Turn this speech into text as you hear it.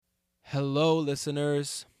Hello,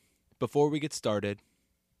 listeners. Before we get started,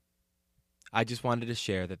 I just wanted to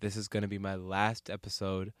share that this is going to be my last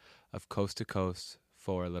episode of Coast to Coast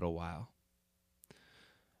for a little while.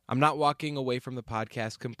 I'm not walking away from the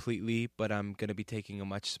podcast completely, but I'm going to be taking a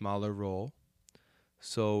much smaller role.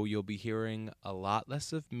 So you'll be hearing a lot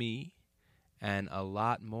less of me and a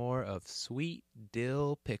lot more of Sweet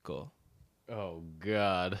Dill Pickle. Oh,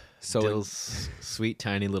 God. So Dill's sweet,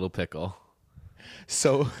 tiny little pickle.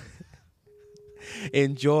 So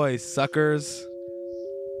enjoy, suckers.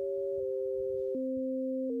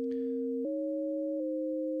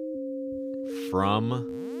 From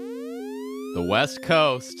the West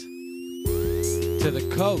Coast To the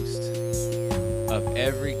coast of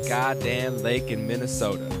every goddamn lake in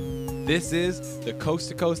Minnesota. This is the Coast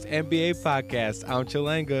to Coast NBA podcast. I'm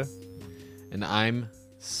Chelanga. And I'm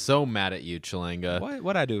so mad at you, Chelanga.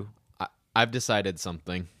 What'd I do? I've decided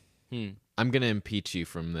something. I'm going to impeach you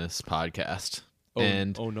from this podcast.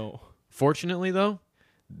 Oh no. Fortunately, though,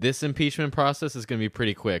 this impeachment process is going to be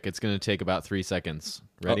pretty quick. It's going to take about 3 seconds.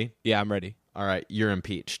 Ready? Yeah, I'm ready. All right, you're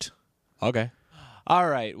impeached. Okay. All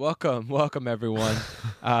right, welcome everyone.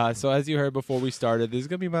 So as you heard before we started, this is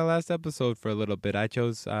gonna be my last episode for a little bit.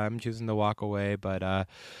 I'm choosing to walk away, but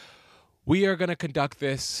we are gonna conduct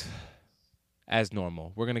this as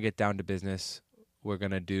normal. We're gonna get down to business. We're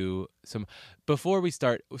gonna do some. Before we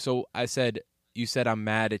start, so you said I'm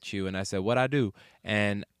mad at you, and I said what I do,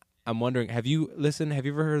 and I'm wondering, have you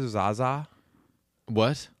ever heard of Zaza?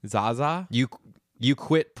 What? Zaza? You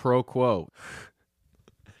quit pro quo.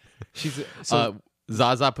 She's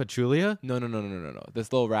Zaza Pachulia? No.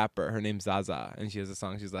 This little rapper, her name's Zaza, and she has a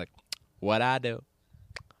song. She's like, "What I do,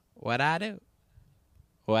 what I do,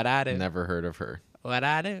 what I do." Never heard of her. What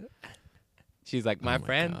I do. She's like, my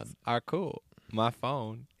friends God. are cool. My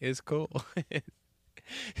phone is cool.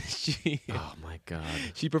 Oh my God.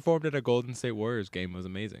 She performed at a Golden State Warriors game. It was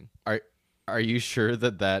amazing. Are you sure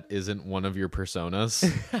that isn't one of your personas?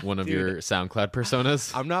 One of your SoundCloud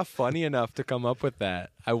personas? I'm not funny enough to come up with that.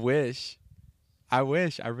 I wish. I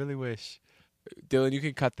really wish. Dylan, you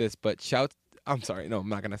can cut this, but shout. I'm sorry. No, I'm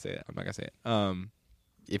not going to say it.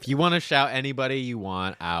 If you want to shout anybody you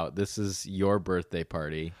want out, this is your birthday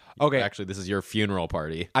party. Okay. Actually, this is your funeral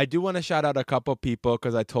party. I do want to shout out a couple people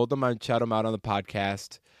because I told them I'd shout them out on the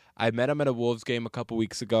podcast. I met them at a Wolves game a couple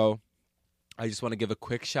weeks ago. I just want to give a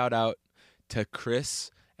quick shout out to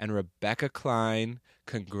Chris and Rebecca Klein.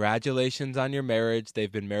 Congratulations on your marriage.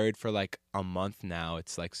 They've been married for like a month now.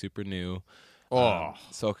 It's like super new.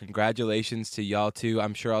 So congratulations to y'all too.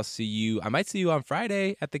 I'm sure I might see you on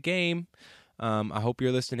Friday at the game. I hope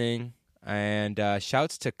you're listening. And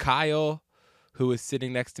shouts to Kyle, who was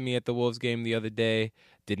sitting next to me at the Wolves game the other day.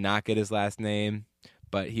 Did not get his last name,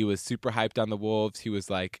 but he was super hyped on the Wolves. He was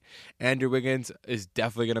like, Andrew Wiggins is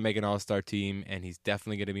definitely going to make an all-star team, and he's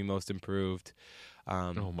definitely going to be most improved.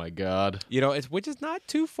 Oh, my God. Which is not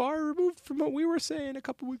too far removed from what we were saying a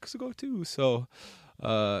couple weeks ago, too. So,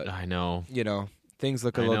 I know. Things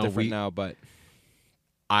look a little different now, but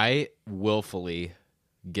I willfully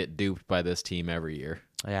get duped by this team every year.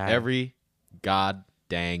 Yeah. Every god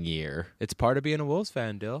dang year. It's part of being a Wolves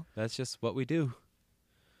fan, Dill. That's just what we do.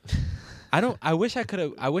 I wish I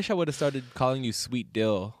would have started calling you Sweet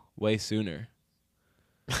Dill way sooner.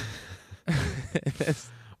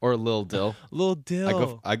 Or Lil Dill. Lil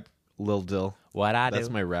Dill. Lil Dill. What I do. That's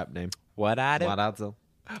my rap name. What I do. What I do.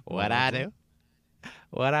 What I do.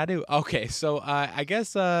 What I do. Okay, so I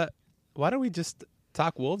guess why don't we just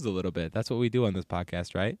talk Wolves a little bit? That's what we do on this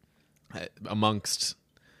podcast, right? Amongst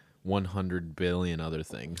 100 billion other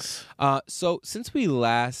things. So since we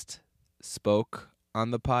last spoke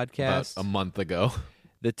on the podcast about a month ago,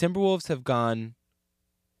 the Timberwolves have gone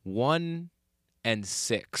 1-6.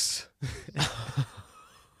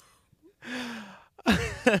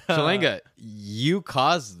 Chelanga, you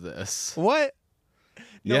caused this. What?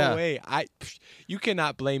 No Yeah. way. You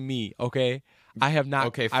cannot blame me, okay? I have not.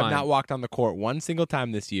 Okay, fine. I've not walked on the court one single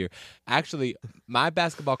time this year. Actually, my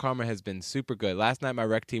basketball karma has been super good. Last night, my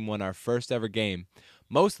rec team won our first ever game,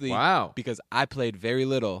 mostly because I played very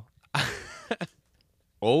little.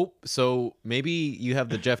 Oh, so maybe you have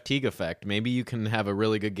the Jeff Teague effect. Maybe you can have a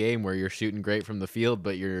really good game where you're shooting great from the field,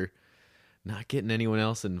 but you're not getting anyone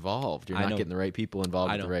else involved. You're not getting the right people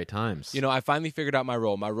involved at the right times. I finally figured out my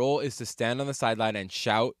role. My role is to stand on the sideline and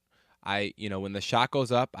shout. When the shot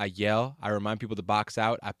goes up, I yell. I remind people to box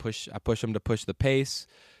out. I push them to push the pace.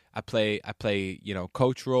 I play,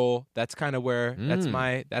 coach role. That's kind of where that's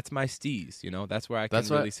my steez. That's where I can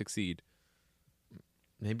really succeed.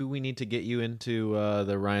 Maybe we need to get you into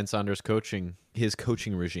the Ryan Saunders his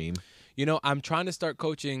coaching regime. I'm trying to start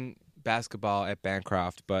coaching basketball at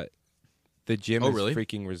Bancroft, but The gym is really?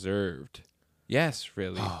 freaking reserved. Yes,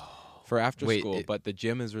 really. For after school. But the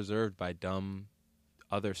gym is reserved by dumb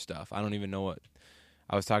other stuff. I don't even know what.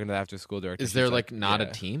 I was talking to the after school director. Is there not a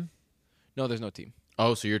team? No, there's no team.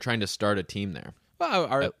 Oh, so you're trying to start a team there?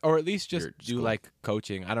 Well, or at least just do like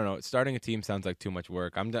coaching. I don't know. Starting a team sounds like too much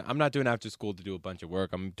work. I'm not doing after school to do a bunch of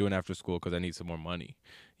work. I'm doing after school because I need some more money,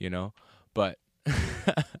 But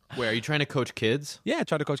wait, are you trying to coach kids? Yeah, I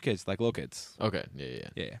try to coach kids, like little kids. Okay,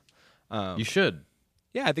 yeah. You should.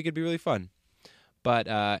 Yeah, I think it'd be really fun. But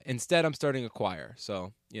instead, I'm starting a choir.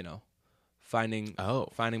 So finding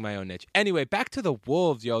my own niche. Anyway, back to the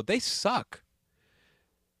Wolves, yo. They suck.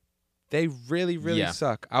 They really, really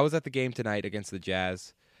suck. I was at the game tonight against the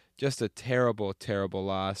Jazz. Just a terrible, terrible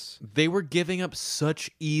loss. They were giving up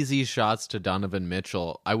such easy shots to Donovan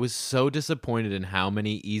Mitchell. I was so disappointed in how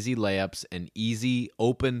many easy layups and easy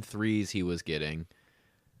open threes he was getting.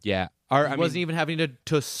 Yeah. He wasn't even having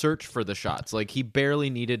to search for the shots. Like, he barely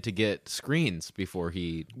needed to get screens before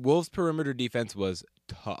he... Wolves' perimeter defense was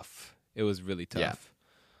tough. It was really tough.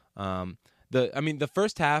 Yeah. The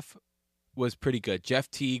first half was pretty good.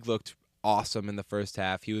 Jeff Teague looked awesome in the first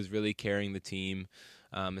half. He was really carrying the team,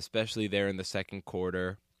 especially there in the second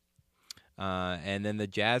quarter. And then the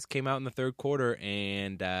Jazz came out in the third quarter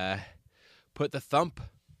and put the thump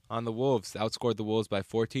on the Wolves, outscored the Wolves by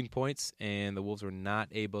 14 points, and the Wolves were not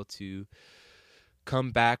able to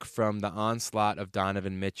come back from the onslaught of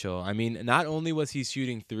Donovan Mitchell. I mean, not only was he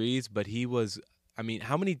shooting threes, but he was,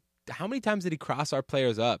 how many times did he cross our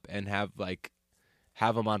players up and have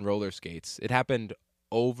them on roller skates? It happened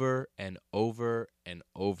over and over and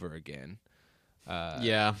over again.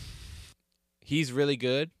 Yeah. He's really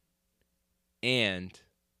good, and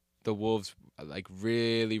the Wolves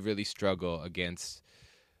really, really struggle against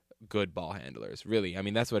good ball handlers. Really,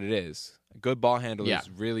 that's what it is. Good ball handlers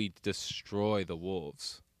really destroy the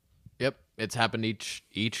Wolves. Yep, it's happened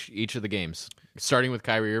each of the games, starting with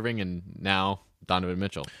Kyrie Irving and now Donovan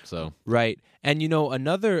Mitchell. So right, and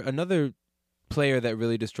another player that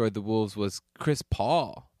really destroyed the Wolves was Chris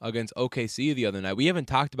Paul against OKC the other night. We haven't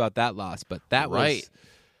talked about that loss, but that was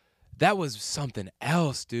something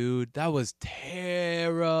else, dude. That was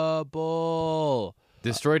terrible.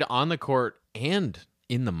 Destroyed on the court and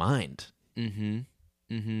in the mind.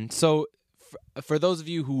 So for those of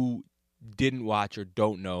you who didn't watch or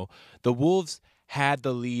don't know, the Wolves had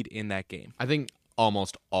the lead in that game. I think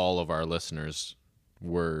almost all of our listeners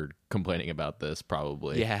were complaining about this,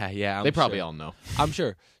 probably. Yeah. They probably all know. I'm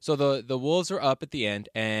sure. So the Wolves were up at the end,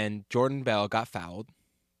 and Jordan Bell got fouled.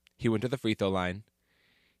 He went to the free throw line.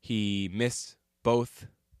 He missed both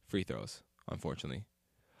free throws, unfortunately.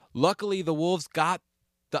 Luckily, the Wolves got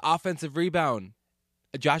the offensive rebound.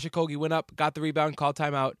 Josh Okogie went up, got the rebound, called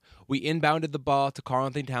timeout. We inbounded the ball to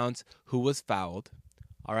Karl-Anthony Towns, who was fouled.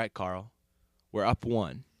 All right, Carl, we're up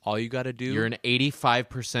 1. All you got to do... You're an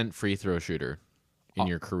 85% free throw shooter in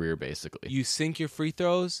your career, basically. You sink your free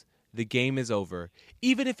throws, the game is over.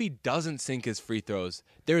 Even if he doesn't sink his free throws,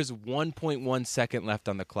 there's 1.1 second left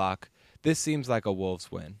on the clock. This seems like a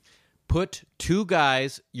Wolves win. Put your two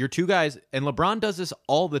guys, and LeBron does this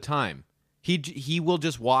all the time. He will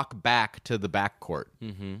just walk back to the backcourt.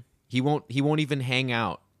 Mm-hmm. He won't even hang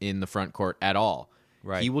out in the front court at all.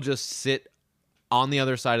 Right. He will just sit on the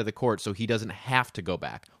other side of the court so he doesn't have to go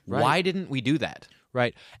back. Right. Why didn't we do that?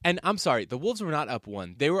 Right. And I'm sorry, the Wolves were not up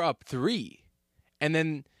 1. They were up 3.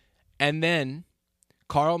 And then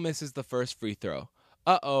Carl misses the first free throw.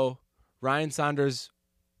 Uh-oh. Ryan Saunders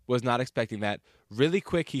was not expecting that. Really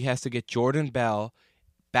quick, he has to get Jordan Bell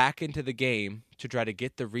back into the game to try to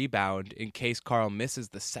get the rebound in case Carl misses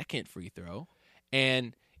the second free throw.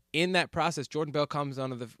 And in that process, Jordan Bell comes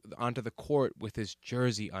onto the court with his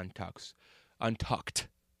jersey untucked.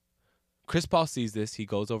 Chris Paul sees this. He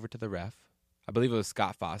goes over to the ref. I believe it was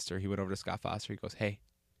Scott Foster. He went over to Scott Foster. He goes, "Hey,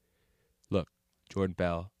 look, Jordan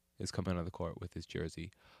Bell is coming on the court with his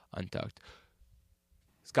jersey untucked."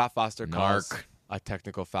 Scott Foster calls a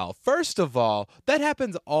technical foul. First of all, that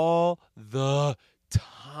happens all the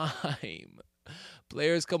time.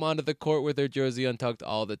 Players come onto the court with their jersey untucked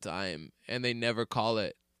all the time, and they never call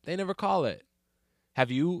it. Have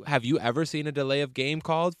you ever seen a delay of game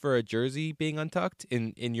called for a jersey being untucked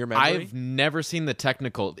in your memory? I've never seen the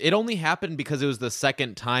technical. It only happened because it was the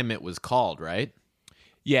second time it was called, right?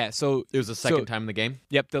 Yeah, so it was the second time in the game?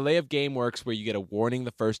 Yep, delay of game works where you get a warning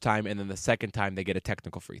the first time, and then the second time they get a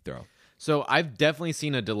technical free throw. So I've definitely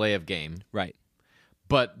seen a delay of game. Right.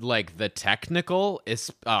 But, the technical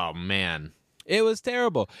is... Oh, man. It was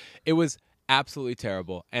terrible. It was absolutely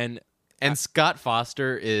terrible. And Scott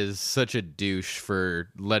Foster is such a douche for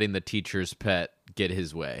letting the teacher's pet get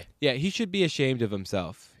his way. Yeah, he should be ashamed of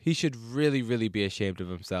himself. He should really, really be ashamed of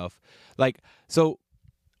himself. Like, so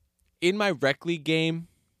in my rec league game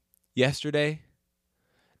yesterday,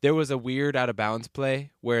 there was a weird out of bounds play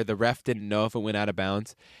where the ref didn't know if it went out of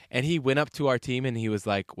bounds. And he went up to our team and he was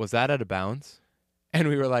like, was that out of bounds? And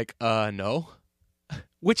we were like, no.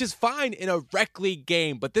 Which is fine in a rec league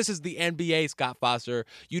game, but this is the NBA, Scott Foster.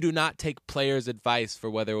 You do not take players' advice for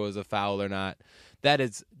whether it was a foul or not. That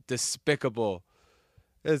is despicable.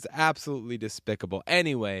 That is absolutely despicable.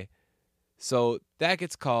 Anyway, so that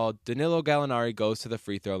gets called. Danilo Gallinari goes to the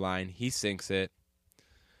free throw line. He sinks it.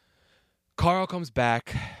 Carl comes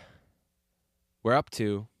back. We're up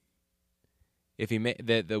 2. If he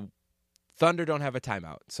the Thunder don't have a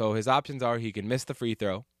timeout, so his options are he can miss the free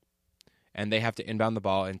throw, and they have to inbound the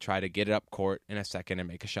ball and try to get it up court in a second and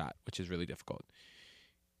make a shot, which is really difficult.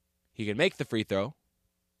 He can make the free throw,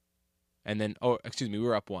 and then we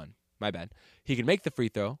were up 1. My bad. He can make the free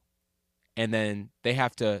throw, and then they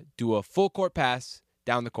have to do a full court pass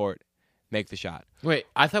down the court, make the shot. Wait,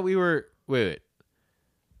 I thought we were wait.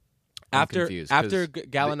 After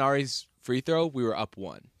Gallinari's free throw, we were up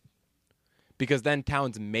 1. Because then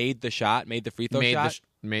Towns made the free throw shot.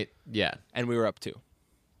 And we were up 2.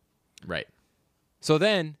 Right. So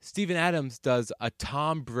then Steven Adams does a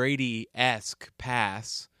Tom Brady-esque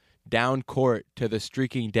pass down court to the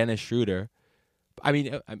streaking Dennis Schroeder. I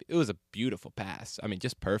mean, it was a beautiful pass. I mean,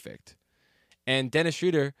 just perfect. And Dennis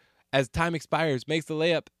Schroeder, as time expires, makes the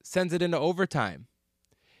layup, sends it into overtime.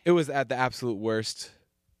 It was at the absolute worst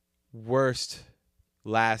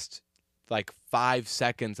last 5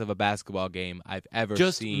 seconds of a basketball game I've ever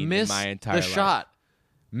seen in my entire life. Just miss the shot.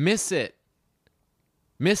 Miss it.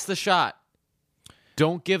 Miss the shot.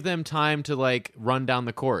 Don't give them time to run down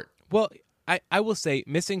the court. Well, I will say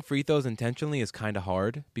missing free throws intentionally is kind of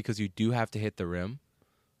hard because you do have to hit the rim.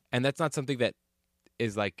 And that's not something that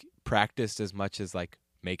is practiced as much as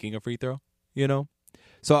making a free throw, you know?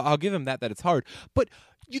 So I'll give him that it's hard. But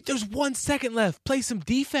there's 1 second left. Play some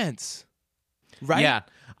defense. Right? Yeah.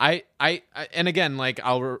 I and again,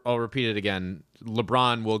 I'll repeat it again.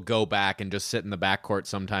 LeBron will go back and just sit in the backcourt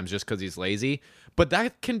sometimes just because he's lazy. But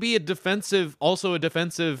that can be a defensive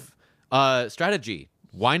strategy.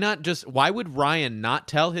 Why would Ryan not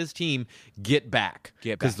tell his team, get back?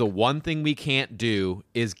 Because the one thing we can't do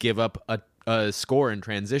is give up a score in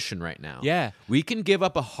transition right now. Yeah. We can give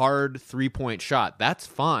up a hard 3-point shot. That's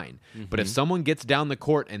fine. Mm-hmm. But if someone gets down the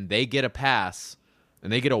court and they get a pass,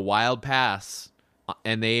 and they get a wild pass,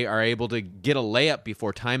 and they are able to get a layup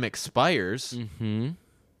before time expires,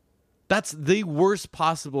 that's the worst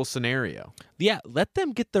possible scenario. Yeah, let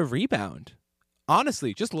them get the rebound.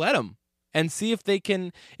 Honestly, just let them. And see if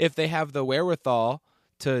they have the wherewithal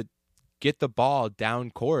to get the ball down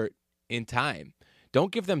court in time.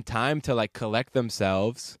 Don't give them time to collect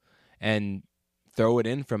themselves and throw it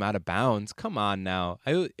in from out of bounds. Come on now.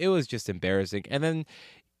 It was just embarrassing. And then,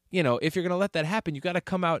 if you're going to let that happen, you got to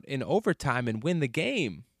come out in overtime and win the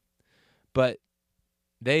game. But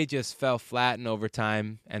they just fell flat in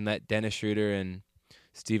overtime and let Dennis Schroeder and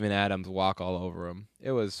Steven Adams walk all over them.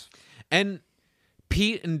 It was... And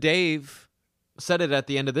Pete and Dave said it at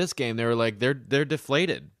the end of this game. They were like, they're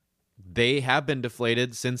deflated. They have been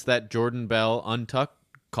deflated since that Jordan Bell untuck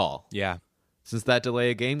call. Yeah. Since that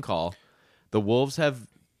delay of game call. The Wolves have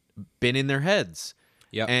been in their heads.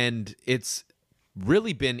 Yep. And it's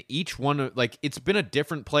really been each one, it's been a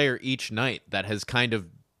different player each night that has kind of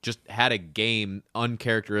just had a game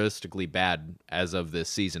uncharacteristically bad as of this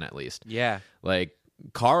season, at least. Yeah.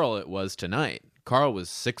 Carl, it was tonight. Carl was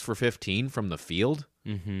 6 for 15 from the field.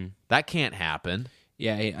 Mm-hmm. That can't happen.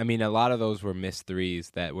 Yeah, I mean, a lot of those were missed threes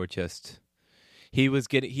that were just... He was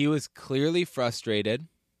clearly frustrated,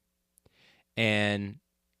 and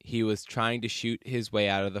he was trying to shoot his way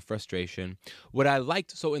out of the frustration. What I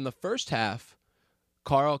liked... So in the first half,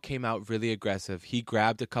 Carl came out really aggressive. He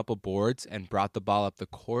grabbed a couple boards and brought the ball up the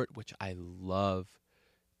court, which I love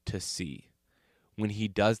to see. When he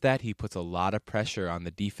does that, he puts a lot of pressure on the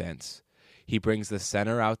defense. He brings the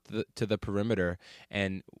center out to the perimeter,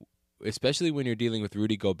 and especially when you're dealing with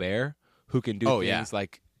Rudy Gobert, who can do things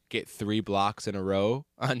like get 3 blocks in a row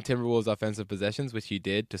on Timberwolves offensive possessions, which he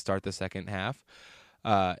did to start the second half.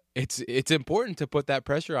 It's important to put that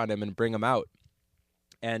pressure on him and bring him out.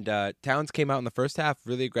 And Towns came out in the first half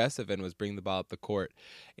really aggressive and was bringing the ball up the court.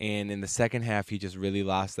 And in the second half, he just really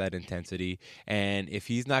lost that intensity. And if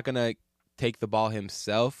he's not going to take the ball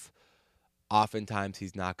himself, oftentimes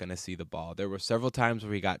he's not going to see the ball. There were several times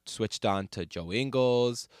where he got switched on to Joe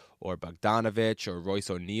Ingles or Bogdanovich or Royce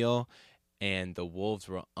O'Neal, and the Wolves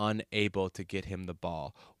were unable to get him the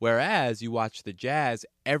ball. Whereas you watch the Jazz,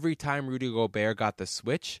 every time Rudy Gobert got the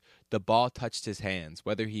switch, the ball touched his hands.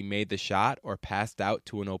 Whether he made the shot or passed out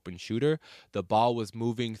to an open shooter, the ball was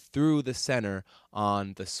moving through the center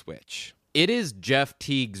on the switch. It is Jeff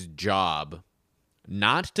Teague's job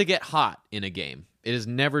not to get hot in a game. It is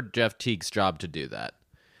never Jeff Teague's job to do that.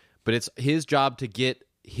 But it's his job to get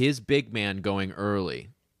his big man going early.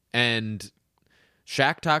 And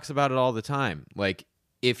Shaq talks about it all the time. Like,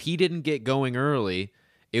 if he didn't get going early,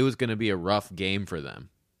 it was going to be a rough game for them.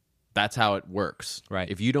 That's how it works. Right.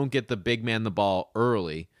 If you don't get the big man the ball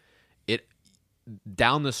early, it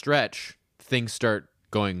down the stretch, things start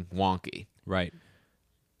going wonky. Right.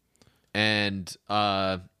 And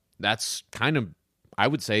that's kind of, I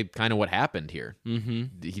would say, kind of what happened here.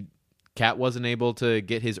 Mm-hmm. Cat wasn't able to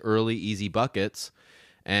get his early, easy buckets,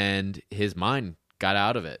 and his mind got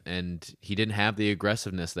out of it, and he didn't have the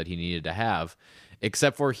aggressiveness that he needed to have,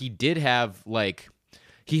 except for he did have, like,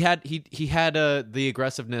 he had the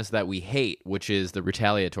aggressiveness that we hate, which is the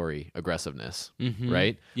retaliatory aggressiveness,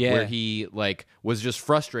 right? Yeah. Where he, like, was just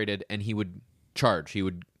frustrated, and he would charge. He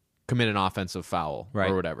would commit an offensive foul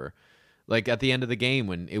or whatever. Like, at the end of the game,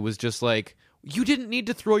 when it was just like, you didn't need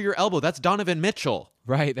to throw your elbow. That's Donovan Mitchell.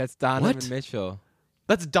 Right, that's Donovan Mitchell.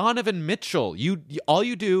 That's Donovan Mitchell. You all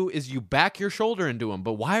you do is you back your shoulder into him,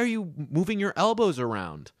 but why are you moving your elbows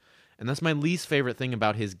around? And that's my least favorite thing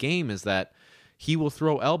about his game, is that he will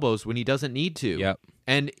throw elbows when he doesn't need to. Yep.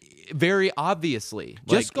 And very obviously,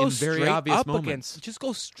 just like, go in very straight obvious up moments. Just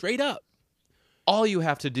go straight up. All you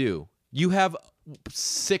have to do, you have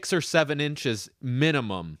 6 or 7 inches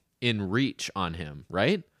minimum in reach on him,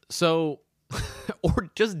 right? So, or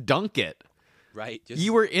just dunk it. Right.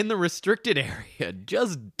 You were in the restricted area.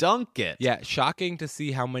 Just dunk it. Yeah, shocking to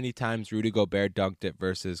see how many times Rudy Gobert dunked it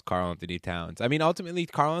versus Karl Anthony Towns. I mean, ultimately,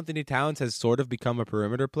 Karl Anthony Towns has sort of become a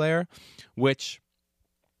perimeter player, which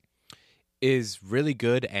is really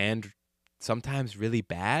good and sometimes really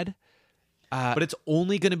bad. But it's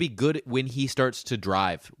only going to be good when he starts to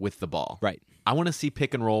drive with the ball. Right. I want to see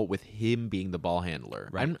pick and roll with him being the ball handler.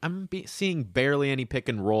 Right. I'm seeing barely any pick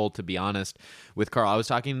and roll, to be honest, with Karl. I was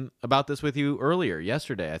talking about this with you earlier,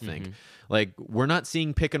 yesterday, I think. Mm-hmm. Like, we're not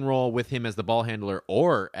seeing pick and roll with him as the ball handler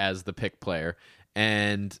or as the pick player.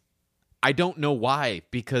 And I don't know why,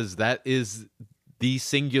 because that is the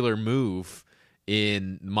singular move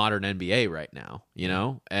in modern NBA right now, you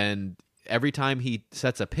know? And every time he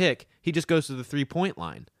sets a pick, he just goes to the 3-point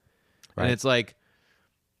line. Right. And it's like,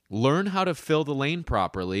 learn how to fill the lane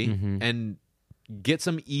properly and get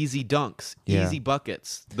some easy dunks, easy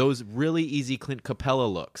buckets, those really easy Clint Capella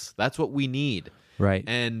looks. That's what we need. Right.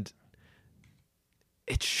 And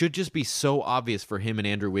it should just be so obvious for him and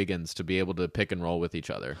Andrew Wiggins to be able to pick and roll with each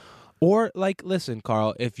other. Or, like, listen,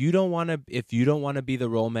 Karl, if you don't want to be the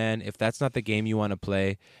roll man, if that's not the game you want to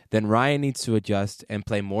play, then Ryan needs to adjust and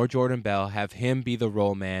play more Jordan Bell, have him be the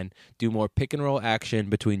roll man, do more pick and roll action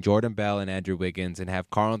between Jordan Bell and Andrew Wiggins, and have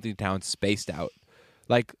Karl Anthony Towns spaced out.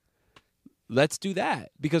 Like, let's do that.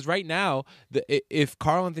 Because right now, if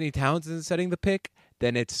Karl Anthony Towns isn't setting the pick,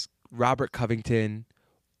 then it's Robert Covington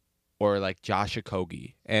or, like, Josh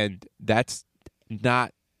Okogie. And that's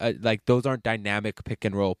not... like, those aren't dynamic pick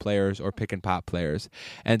and roll players or pick and pop players.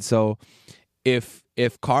 And so if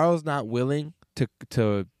Karl's not willing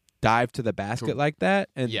to dive to the basket like that,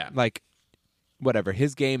 and like, whatever,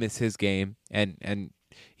 his game is his game, and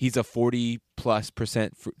he's a 40+%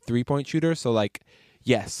 3-point shooter, so, like,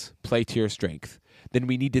 yes, play to your strength. Then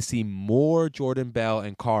we need to see more Jordan Bell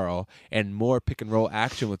and Karl and more pick and roll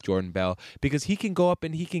action with Jordan Bell, because he can go up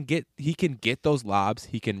and he can get those lobs,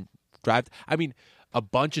 he can drive. I mean, a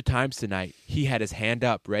bunch of times tonight, he had his hand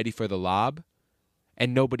up ready for the lob,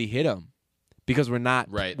 and nobody hit him because we're not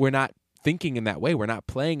thinking in that way. We're not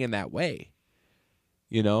playing in that way,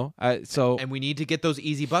 you know. And we need to get those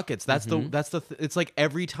easy buckets. That's it's like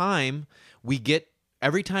every time we get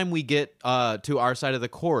to our side of the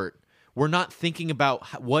court, we're not thinking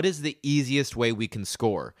about what is the easiest way we can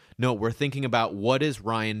score. No, we're thinking about how is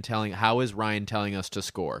Ryan telling us to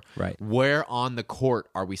score? Right. Where on the court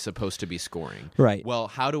are we supposed to be scoring? Right. Well,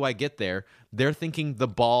 how do I get there? They're thinking the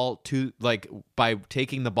ball by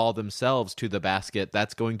taking the ball themselves to the basket,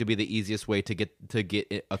 that's going to be the easiest way to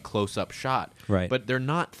get a close-up shot. Right. But they're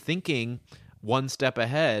not thinking one step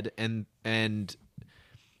ahead and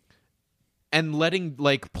letting,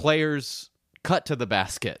 like, players cut to the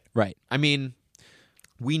basket. Right. I mean,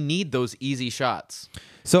 we need those easy shots.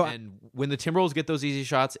 And when the Timberwolves get those easy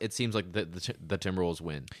shots, it seems like the Timberwolves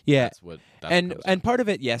win. Yeah. And part of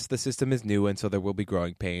it, yes, the system is new, and so there will be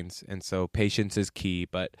growing pains, and so patience is key,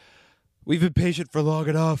 but we've been patient for long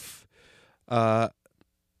enough. I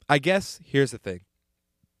guess here's the thing.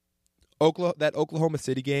 That Oklahoma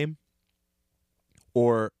City game,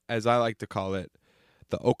 or as I like to call it,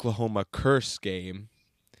 the Oklahoma curse game,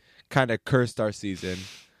 kind of cursed our season.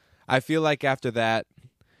 I feel like after that,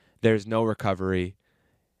 there's no recovery.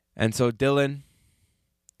 And so, Dylan,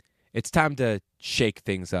 it's time to shake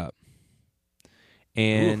things up.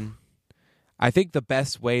 And I think the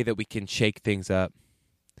best way that we can shake things up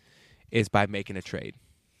is by making a trade.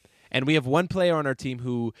 And we have one player on our team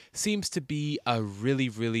who seems to be a really,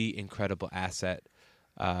 really incredible asset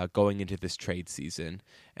going into this trade season,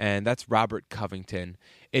 and that's Robert Covington.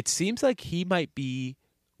 It seems like he might be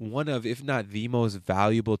one of, if not the most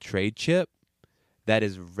valuable trade chip that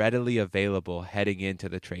is readily available heading into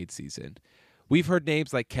the trade season. We've heard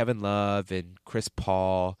names like Kevin Love and Chris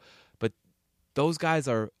Paul, but those guys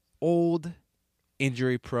are old,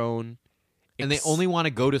 injury-prone, and they only want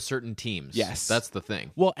to go to certain teams. Yes. That's the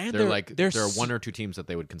thing. Well, and there are one or two teams that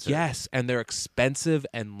they would consider. Yes, and they're expensive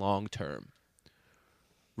and long-term.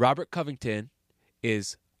 Robert Covington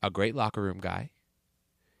is a great locker room guy,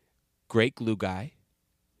 great glue guy,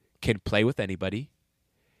 can play with anybody,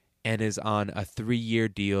 and is on a 3-year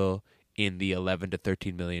deal in the $11 to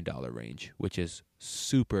 $13 million range, which is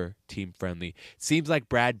super team-friendly. Seems like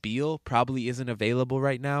Brad Beal probably isn't available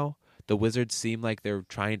right now. The Wizards seem like they're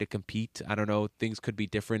trying to compete. I don't know. Things could be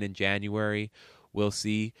different in January. We'll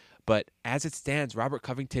see. But as it stands, Robert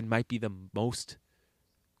Covington might be the most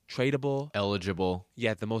eligible.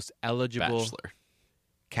 Yeah, the most eligible. Bachelor.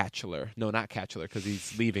 Catchler. No, not Catchler, because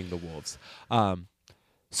he's leaving the Wolves.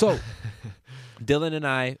 So, Dylan and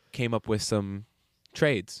I came up with some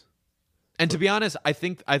trades. And to be honest, I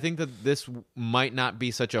think that this might not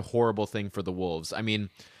be such a horrible thing for the Wolves. I mean,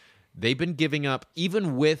 they've been giving up,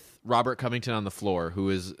 even with Robert Covington on the floor, who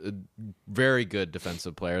is a very good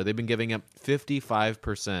defensive player, they've been giving up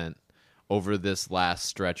 55% over this last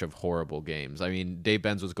stretch of horrible games. I mean, Dave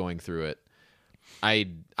Benz was going through it. I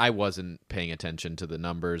wasn't paying attention to the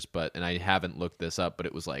numbers, and I haven't looked this up, but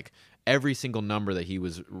it was like every single number that he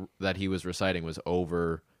was reciting was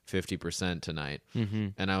over 50% tonight. Mm-hmm.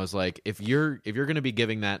 And I was like, if you're going to be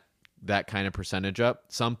giving that kind of percentage up,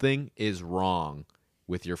 something is wrong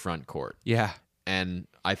with your front court. Yeah. And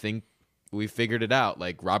I think we figured it out.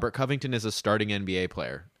 Like, Robert Covington is a starting NBA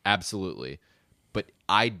player. Absolutely. But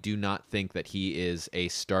I do not think that he is a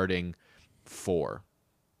starting 4.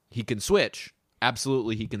 He can switch.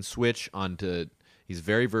 Absolutely, he can switch onto... He's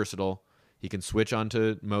very versatile. He can switch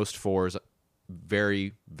onto most 4s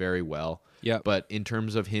very, very well. Yeah. But in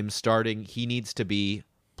terms of him starting, he needs to be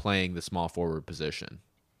playing the small forward position.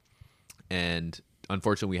 And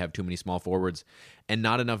unfortunately, we have too many small forwards and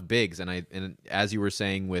not enough bigs. And as you were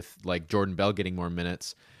saying, with like Jordan Bell getting more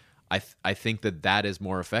minutes, I think that is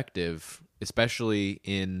more effective, especially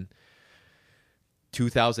in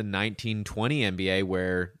 2019-20 NBA,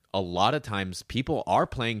 where a lot of times people are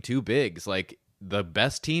playing 2 bigs. Like, the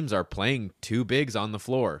best teams are playing 2 bigs on the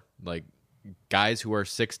floor. Like, guys who are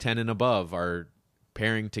 6'10" and above are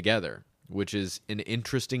pairing together, which is an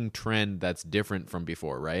interesting trend that's different from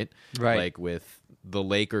before, right? Right. Like with the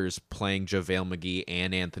Lakers playing JaVale McGee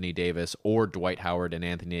and Anthony Davis, or Dwight Howard and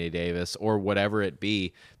Anthony Davis, or whatever it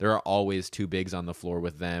be, there are always 2 bigs on the floor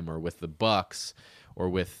with them, or with the Bucks, or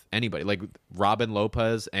with anybody. Like Robin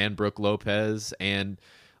Lopez and Brooke Lopez, and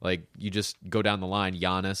like you just go down the line.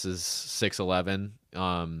 Giannis is 6'11".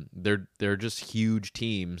 They're just huge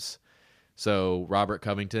teams. So Robert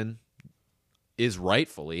Covington is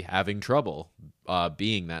rightfully having trouble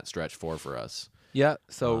being that stretch 4 for us. Yeah,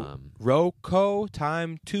 so RoCo,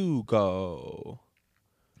 time to go.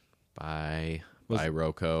 Bye,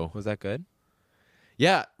 RoCo. Was that good?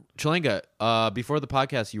 Yeah, Chelanga, before the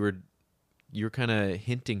podcast, you were kind of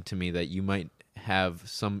hinting to me that you might have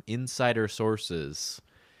some insider sources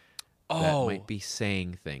that might be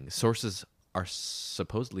saying things. Sources are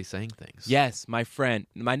supposedly saying things. Yes, my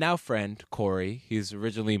now friend Corey. He's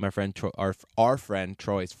originally my friend, our friend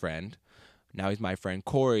Troy's friend. Now he's my friend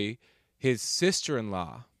Corey. His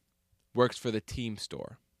sister-in-law works for the team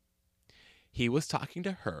store. He was talking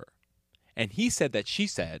to her, and he said that she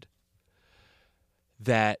said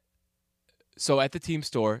that. So at the team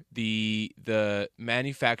store, the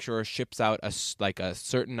manufacturer ships out a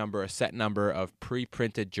set number of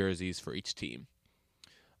pre-printed jerseys for each team.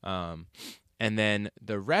 And then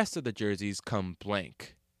the rest of the jerseys come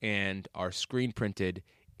blank and are screen printed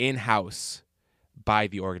in-house by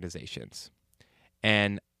the organizations.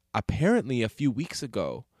 And apparently a few weeks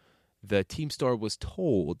ago, the team store was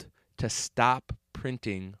told to stop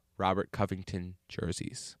printing Robert Covington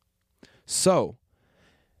jerseys. So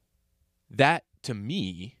that, to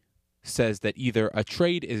me, says that either a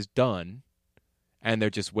trade is done and they're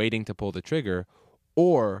just waiting to pull the trigger,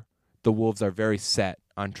 or the Wolves are very set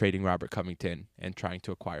on trading Robert Covington and trying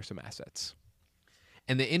to acquire some assets.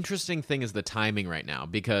 And the interesting thing is the timing right now,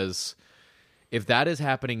 because if that is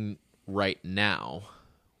happening right now,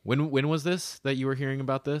 when was this that you were hearing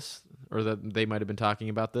about this, or that they might have been talking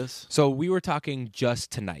about this? So we were talking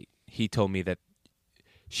just tonight. He told me that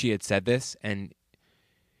she had said this, and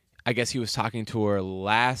I guess he was talking to her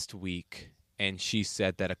last week, and she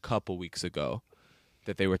said that a couple weeks ago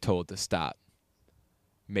that they were told to stop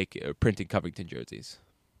printing Covington jerseys.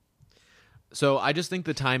 So I just think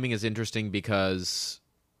the timing is interesting, because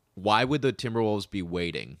why would the Timberwolves be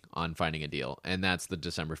waiting on finding a deal? And that's the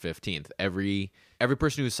December 15th. Every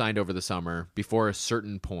person who's signed over the summer before a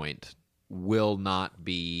certain point will not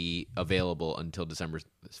be available until December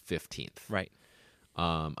 15th. Right.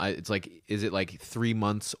 It's like, is it like 3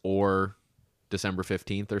 months or December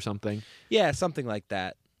 15th or something? Yeah, something like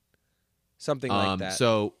that. Something like that.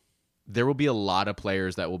 So there will be a lot of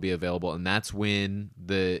players that will be available, and that's when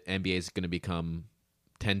the NBA is going to become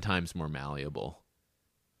 10 times more malleable.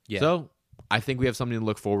 Yeah. So I think we have something to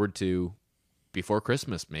look forward to before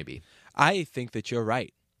Christmas, maybe. I think that you're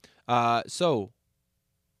right. So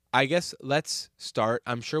I guess let's start.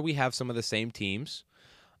 I'm sure we have some of the same teams.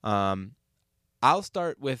 I'll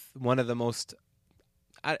start with one of the most,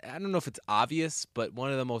 I don't know if it's obvious, but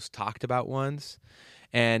one of the most talked about ones.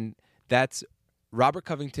 And that's Robert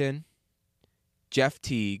Covington, Jeff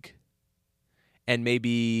Teague, and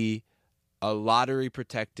maybe a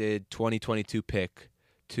lottery-protected 2022 pick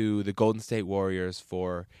to the Golden State Warriors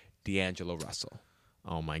for D'Angelo Russell.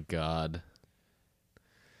 Oh, my God.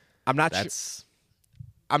 I'm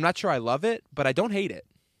not sure I love it, but I don't hate it.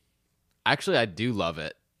 Actually, I do love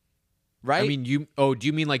it. Right? I mean, do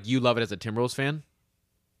you mean like you love it as a Timberwolves fan?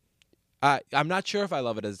 I'm not sure if I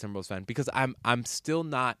love it as a Timberwolves fan, because I'm still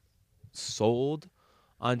not sold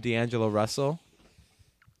on D'Angelo Russell.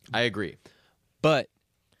 I agree. But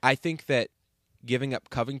I think that giving up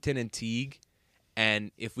Covington and Teague,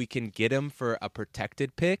 and if we can get him for a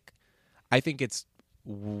protected pick, I think it's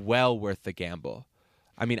well worth the gamble.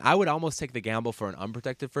 I mean, I would almost take the gamble for an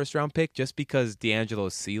unprotected first-round pick, just because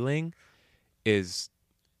D'Angelo's ceiling is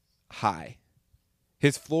high.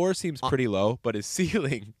 His floor seems pretty low, but his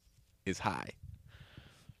ceiling is high.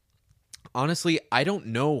 Honestly, I don't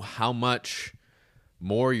know how much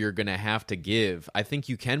more you're going to have to give. I think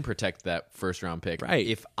you can protect that first-round pick. Right.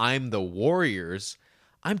 If I'm the Warriors,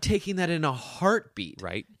 I'm taking that in a heartbeat.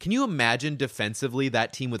 Right. Can you imagine defensively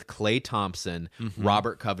that team with Klay Thompson,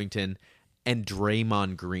 Robert Covington, and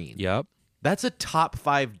Draymond Green? Yep. That's a top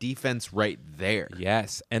 5 defense right there.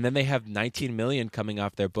 Yes. And then they have $19 million coming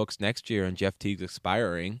off their books next year, and Jeff Teague's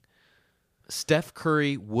expiring. Steph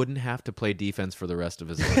Curry wouldn't have to play defense for the rest of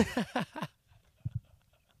his life.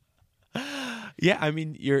 Yeah, I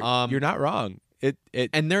mean, you're not wrong.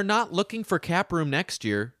 And they're not looking for cap room next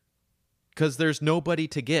year because there's nobody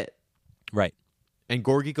to get. Right. And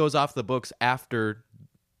Gorgie goes off the books after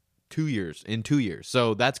 2 years.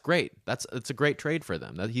 So that's great. It's a great trade for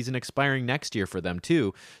them. He's an expiring next year for them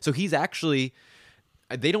too. So he's actually,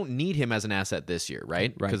 they don't need him as an asset this year,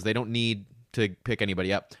 right? Because they don't need to pick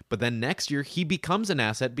anybody up. But then next year he becomes an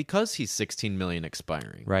asset because he's $16 million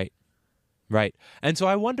expiring. Right. Right. And so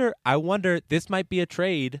I wonder, this might be a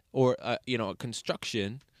trade or a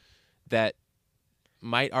construction that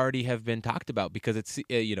might already have been talked about, because it's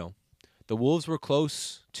the Wolves were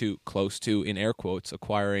close to in air quotes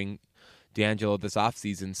acquiring D'Angelo this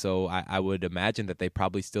offseason, so I would imagine that they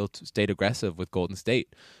probably still stayed aggressive with Golden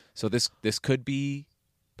State. So this could be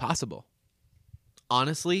possible.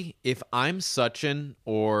 Honestly, if I'm Sachin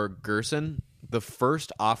or Gerson, the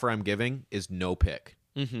first offer I'm giving is no pick.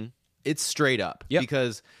 Mm-hmm. It's straight up. Yep.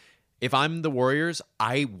 Because if I'm the Warriors,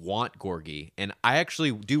 I want Gorgie. And I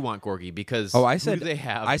actually do want Gorgie because who do they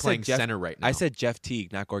have playing center right now? I said Jeff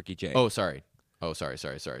Teague, not Gorgie J. Oh, sorry.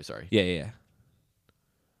 Yeah.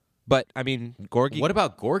 But, I mean, Gorgie... What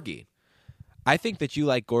about Gorgie? I think that you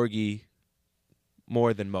like Gorgie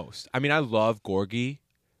more than most. I mean, I love Gorgie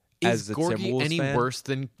as a Timberwolves fan. Is Gorgie any worse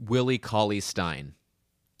than Willie Cauley-Stein?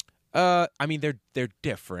 I mean, they're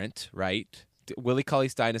different, right? Willie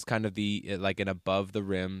Cauley-Stein is kind of like an above the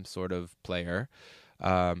rim sort of player.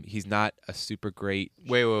 He's not a super great.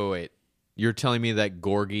 Wait. You're telling me that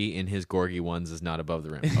Gorgie in his Gorgie ones is not above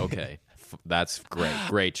the rim? Okay, that's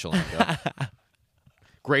great, Chelanga.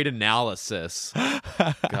 Great analysis.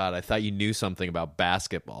 God, I thought you knew something about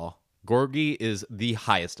basketball. Gorgie is the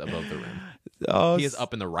highest above the rim. Oh, he is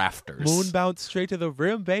up in the rafters. Moon bounce straight to the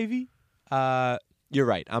rim, baby. You're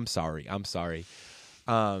right. I'm sorry.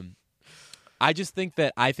 I just think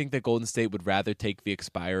that Golden State would rather take the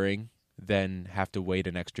expiring than have to wait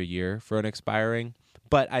an extra year for an expiring.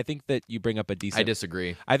 But I think that you bring up a decent... I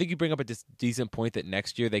disagree. I think you bring up a decent point that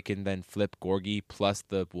next year they can then flip Gorgie plus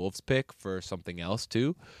the Wolves pick for something else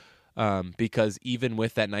too. Because even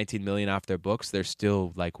with that $19 million off their books, they're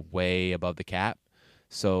still like way above the cap.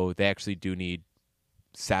 So they actually do need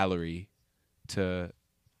salary to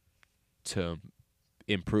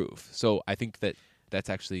improve. So I think that that's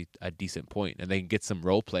actually a decent point, and they can get some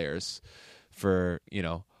role players for,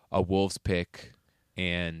 a Wolves pick,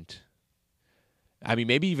 and I mean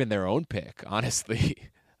maybe even their own pick, honestly.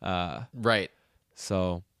 Right.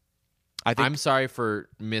 So I'm sorry for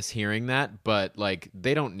mishearing that, but like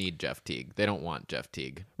they don't need Jeff Teague. They don't want Jeff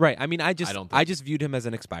Teague. Right. I mean I just viewed him as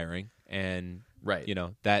an expiring, and right.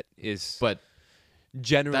 That is but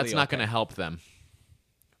generally that's not going to help them.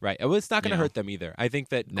 Right. Well, it's not going to hurt them either. I think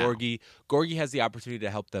that No. Gorgie has the opportunity to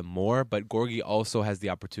help them more, but Gorgie also has the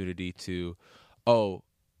opportunity to,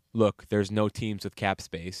 look, there's no teams with cap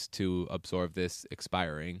space to absorb this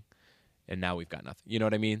expiring, and now we've got nothing. You know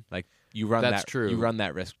what I mean? Like you run That's true. You run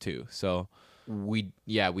that risk too. So we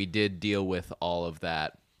did deal with all of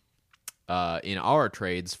that in our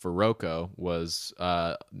trades for RoCo. Was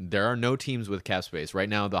there are no teams with cap space right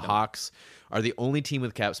now. The Hawks are the only team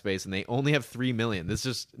with cap space, and they only have $3 million. This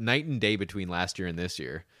is just night and day between last year and this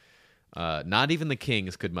year. Not even the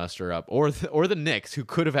Kings could muster up, or the Knicks, who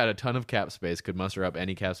could have had a ton of cap space, could muster up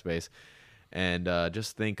any cap space. And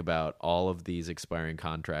just think about all of these expiring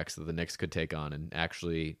contracts that the Knicks could take on and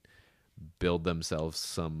actually build themselves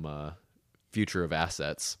some future of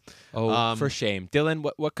assets. For shame, Dylan.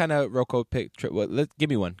 What kind of RoCo pick? Give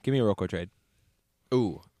me one. Give me a RoCo trade.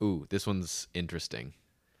 Ooh, this one's interesting.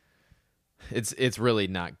 It's really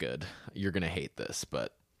not good. You're gonna hate this,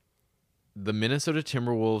 but the Minnesota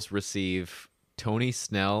Timberwolves receive Tony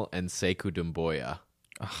Snell and Sekou Doumbouya.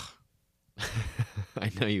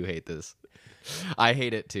 I know you hate this. I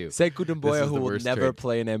hate it too. Sekou Doumbouya, who will never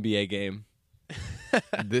play an NBA game.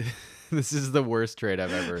 This is the worst trade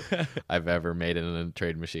I've ever made in a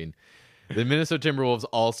trade machine. The Minnesota Timberwolves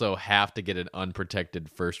also have to get an unprotected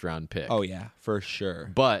first-round pick. Oh yeah, for sure.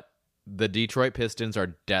 But the Detroit Pistons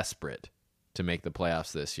are desperate to make the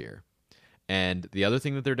playoffs this year. And the other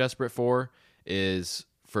thing that they're desperate for is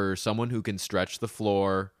for someone who can stretch the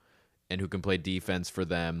floor and who can play defense for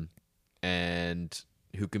them and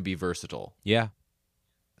who can be versatile. Yeah.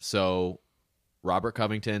 So Robert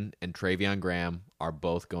Covington and Travion Graham are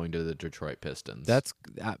both going to the Detroit Pistons. That's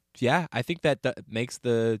I think that makes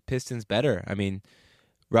the Pistons better. I mean,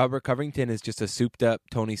 Robert Covington is just a souped-up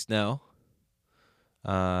Tony Snell.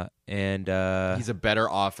 And he's a better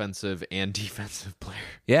offensive and defensive player.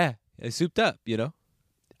 Yeah, souped up,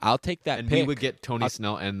 I'll take that and pick. We would get Tony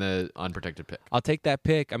Snell and the unprotected pick. I'll take that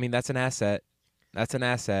pick. I mean, that's an asset.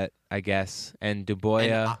 I guess. And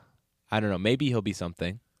Doumbouya, I don't know. Maybe he'll be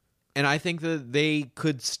something. And I think that they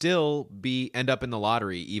could still end up in the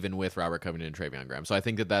lottery even with Robert Covington and Travion Graham. So I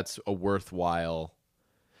think that that's a worthwhile.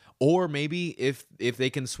 Or maybe if they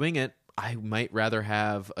can swing it, I might rather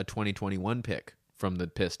have a 2021 pick from the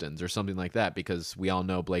Pistons or something like that, because we all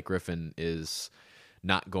know Blake Griffin is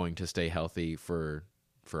not going to stay healthy for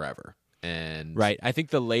forever. And right. I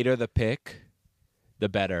think the later the pick, the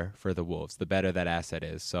better for the Wolves, the better that asset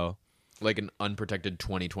is. So like an unprotected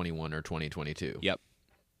 2021 or 2022. Yep.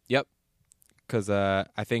 Because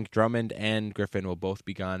I think Drummond and Griffin will both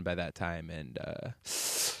be gone by that time, and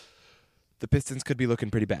the Pistons could be looking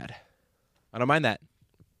pretty bad. I don't mind that.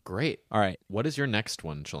 Great. All right. What is your next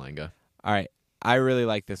one, Chelanga? All right. I really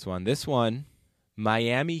like this one. This one,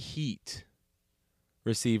 Miami Heat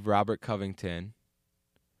receive Robert Covington,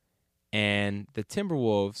 and the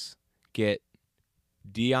Timberwolves get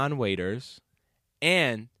Dion Waiters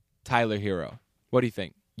and Tyler Hero. What do you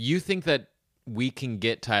think? You think that we can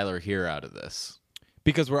get Tyler Hero out of this?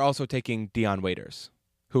 Because we're also taking Dion Waiters,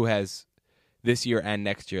 who has this year and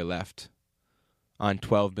next year left on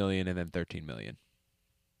 $12 million and then $13 million.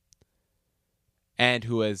 And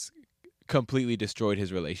who has completely destroyed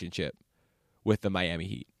his relationship with the Miami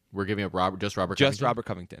Heat. We're giving up Robert Just Robert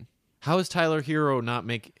Covington. How is Tyler Hero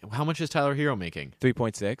how much is Tyler Hero making?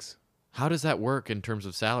 3.6. How does that work in terms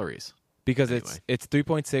of salaries? Because it's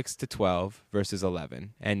 3.6 to 12 versus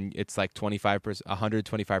 11, and it's like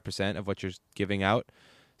 125% of what you're giving out.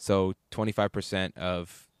 So 25%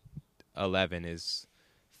 of 11 is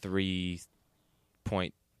 3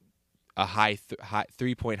 point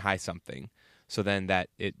high something. So then that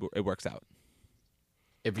it works out.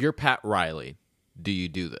 If you're Pat Riley, do you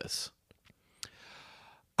do this?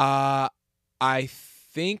 I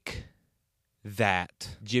think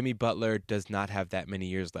that Jimmy Butler does not have that many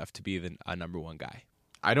years left to be a number one guy.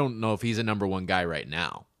 I don't know if he's a number one guy right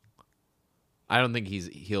now. I don't think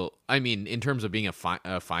he'll. I mean, in terms of being a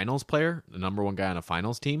finals player, the number one guy on a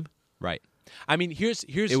finals team, right? I mean, here's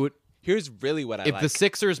really what I if like. the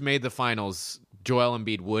Sixers made the finals, Joel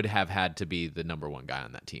Embiid would have had to be the number one guy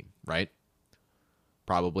on that team, right?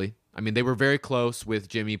 Probably. I mean, they were very close with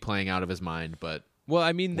Jimmy playing out of his mind, but well,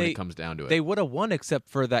 I mean, when it comes down to it, they would have won except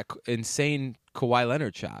for that insane Kawhi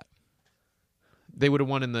Leonard shot. They would have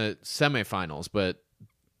won in the semifinals, but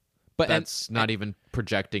that's not even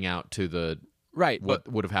projecting out to the what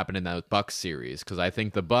would have happened in that Bucks series, because I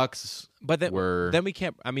think the Bucks then we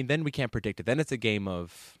can't. I mean, then we can't predict it. Then it's a game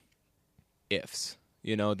of ifs,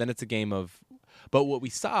 Then it's a game of. But what we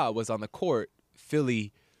saw was on the court,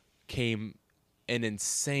 Philly came an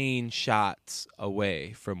insane shots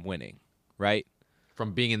away from winning, right?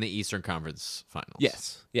 From being in the Eastern Conference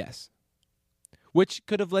Finals. Yes. Which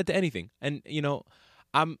could have led to anything. And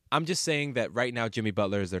I'm just saying that right now Jimmy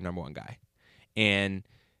Butler is their number one guy. And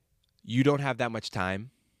you don't have that much time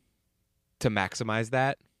to maximize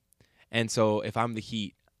that. And so if I'm the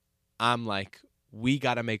Heat, I'm like, we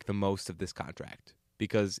got to make the most of this contract.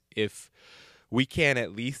 Because if we can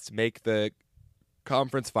at least make the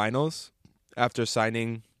conference finals after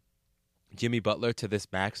signing Jimmy Butler to this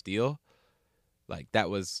max deal, like that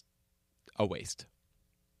was a waste.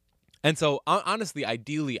 And so honestly,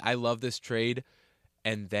 ideally, I love this trade,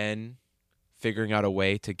 and then figuring out a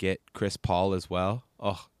way to get Chris Paul as well.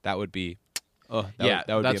 Oh, that would be. That would that's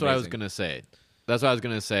be what amazing. I was gonna say. That's what I was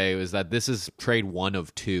gonna say, was that this is trade one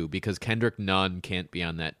of two, because Kendrick Nunn can't be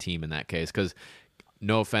on that team in that case. Because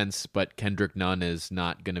no offense, but Kendrick Nunn is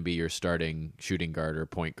not going to be your starting shooting guard or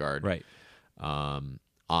point guard, right? On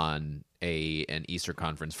an Eastern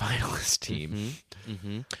Conference Finalist team.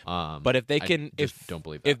 But if they don't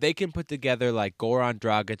believe that. If they can put together like Goran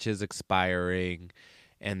Dragic is expiring,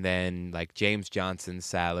 and then like James Johnson's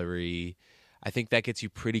salary, I think that gets you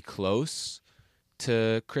pretty close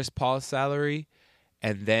to Chris Paul's salary,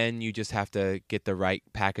 and then you just have to get the right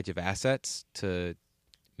package of assets to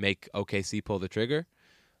make OKC pull the trigger,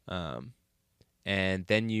 and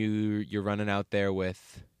then you're running out there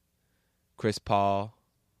with Chris Paul,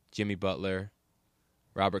 Jimmy Butler,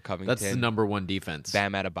 Robert Covington. That's the number one defense.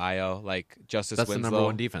 Bam Adebayo, like Justice Winslow. That's the number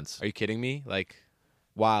one defense. Are you kidding me? Like,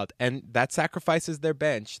 wild. And that sacrifices their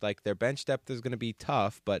bench. Like, their bench depth is going to be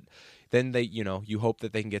tough, but then they, you hope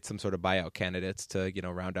that they can get some sort of buyout candidates to,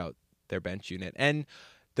 round out their bench unit. And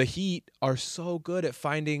the Heat are so good at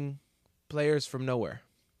finding players from nowhere.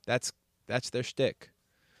 That's their shtick.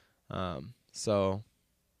 So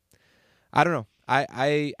I don't know.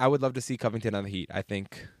 I would love to see Covington on the Heat. I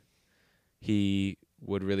think he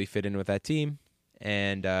would really fit in with that team,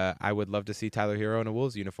 and I would love to see Tyler Hero in a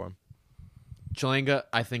Wolves uniform. Chelanga,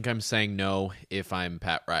 I think I'm saying no if I'm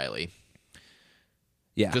Pat Riley.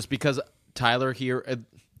 Yeah. Just because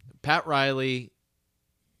Pat Riley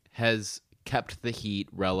has kept the Heat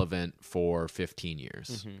relevant for 15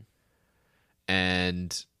 years. Mm-hmm.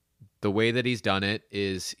 And the way that he's done it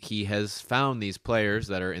is he has found these players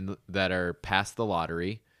that are past the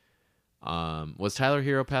lottery. Was Tyler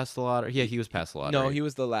Hero past the lottery? Yeah, he was past the lottery. No, he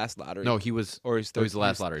was the last lottery. No, he was. Or he was the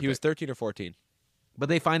last lottery. He was 13 or 14. But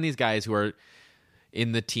they find these guys who are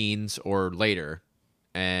in the teens or later,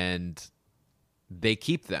 and they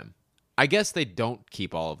keep them. I guess they don't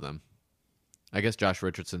keep all of them. I guess Josh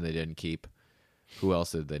Richardson they didn't keep. Who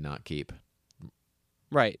else did they not keep?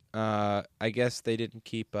 Right. I guess they didn't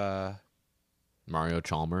keep Mario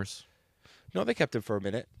Chalmers. No, they kept him for a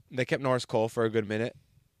minute. They kept Norris Cole for a good minute.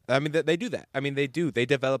 I mean, they do that. I mean, they do. They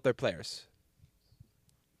develop their players.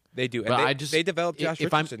 They do. And they develop Josh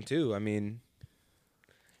Richardson, too. I mean...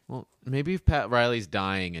 Well, maybe if Pat Riley's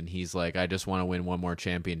dying and he's like, I just want to win one more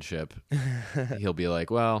championship, he'll be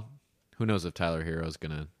like, well, who knows if Tyler Hero's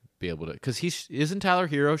going to be able to... Because isn't Tyler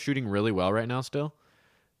Hero shooting really well right now still?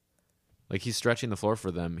 Like, he's stretching the floor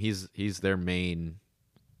for them. He's their main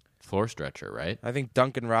floor stretcher, right? I think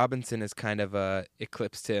Duncan Robinson has kind of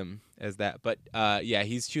eclipsed him as that. But, yeah,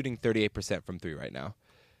 he's shooting 38% from three right now,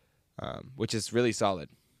 which is really solid.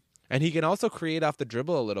 And he can also create off the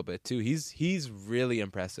dribble a little bit, too. He's really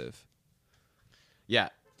impressive. Yeah.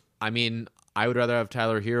 I mean, I would rather have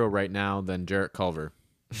Tyler Hero right now than Jarrett Culver.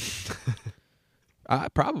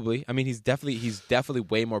 Probably. I mean, he's definitely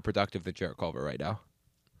way more productive than Jarrett Culver right now.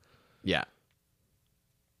 Yeah.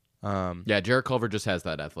 Yeah, Jarrett Culver just has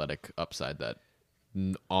that athletic upside that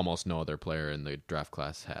almost no other player in the draft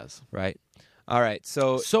class has. Right. All right.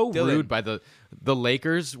 So Dylan, rude by the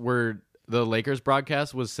Lakers were... The Lakers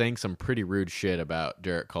broadcast was saying some pretty rude shit about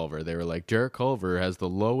Jarrett Culver. They were like, Jarrett Culver has the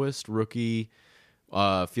lowest rookie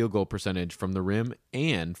field goal percentage from the rim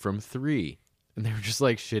and from three. And they were just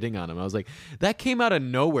like shitting on him. I was like, that came out of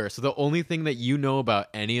nowhere. So the only thing that you know about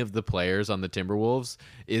any of the players on the Timberwolves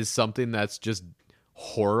is something that's just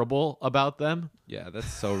horrible about them. Yeah,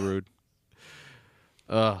 that's so rude.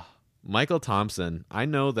 Michael Thompson, I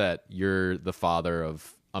know that you're the father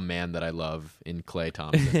of a man that I love in Klay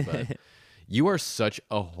Thompson, but you are such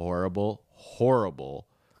a horrible, horrible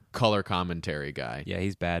color commentary guy. Yeah,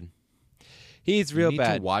 he's bad. He's real bad.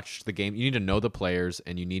 You need to watch the game. You need to know the players,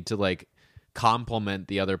 and you need to like compliment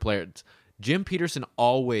the other players. Jim Peterson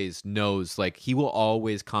always knows, like, he will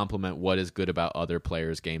always compliment what is good about other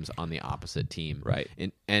players' games on the opposite team. Right.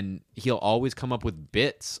 And he'll always come up with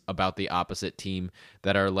bits about the opposite team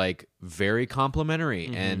that are, like, very complimentary.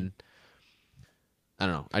 Mm-hmm. And I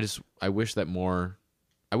don't know. I wish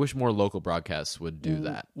more local broadcasts would do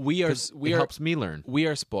that. It helps me learn. We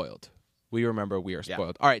are spoiled. We remember we are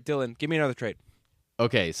spoiled. Yeah. All right, Dylan, give me another trade.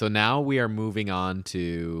 Okay, so now we are moving on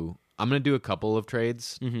to... I'm going to do a couple of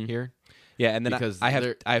trades here. Yeah, and then I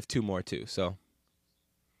have two more too. So,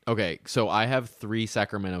 okay, so I have 3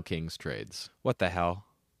 Sacramento Kings trades. What the hell?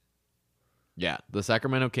 Yeah, the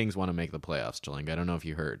Sacramento Kings want to make the playoffs, Chelanga. I don't know if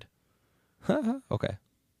you heard. Okay.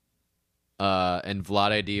 And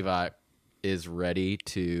Vlade Divac is ready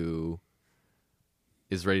to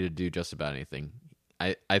do just about anything.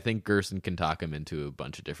 I think Gerson can talk him into a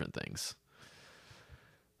bunch of different things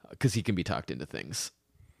because he can be talked into things.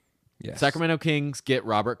 Yes. Sacramento Kings get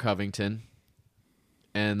Robert Covington,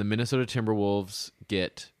 and the Minnesota Timberwolves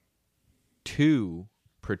get 2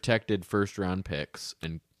 protected first-round picks,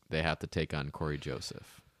 and they have to take on Corey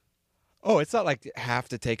Joseph. Oh, it's not like have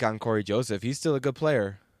to take on Corey Joseph. He's still a good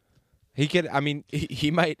player. He could. I mean, he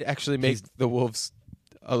might actually make the Wolves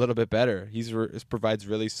a little bit better. He provides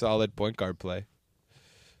really solid point guard play.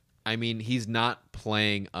 I mean, he's not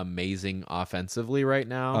playing amazing offensively right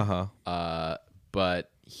now.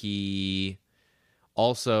 But he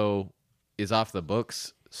also is off the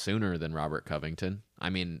books sooner than Robert Covington. I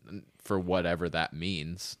mean, for whatever that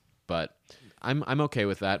means, but I'm okay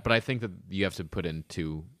with that. But I think that you have to put in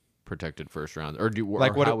 2 protected first rounds, or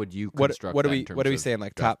how would you construct what that are we in terms what are we of saying?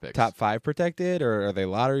 Like draft picks? top 5 protected, or are they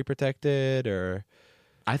lottery protected? Or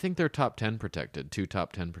I think they're top 10 protected, 2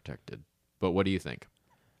 top 10 protected. But what do you think?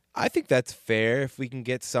 I think that's fair if we can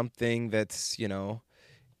get something that's,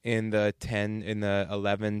 in the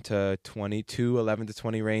 11 to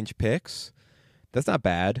 20 range picks. That's not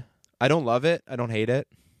bad. I don't love it. I don't hate it.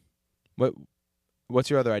 What's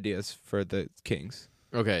your other ideas for the Kings?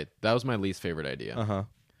 Okay, that was my least favorite idea.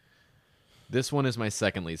 This one is my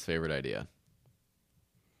second least favorite idea.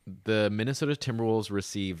 The Minnesota Timberwolves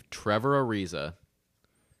receive Trevor Ariza,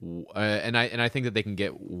 and I think that they can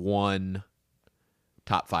get 1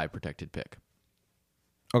 top 5 protected pick.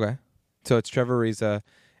 Okay. So it's Trevor Ariza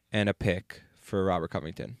and a pick for Robert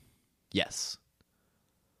Covington. Yes.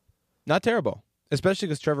 Not terrible. Especially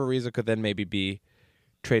because Trevor Ariza could then maybe be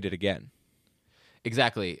traded again.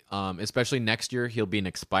 Exactly. Especially next year, he'll be an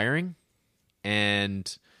expiring.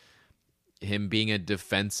 And him being a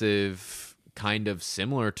defensive, kind of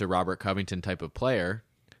similar to Robert Covington type of player,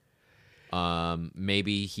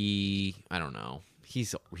 maybe I don't know.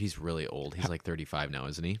 He's really old. He's like 35 now,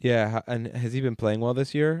 isn't he? Yeah, and has he been playing well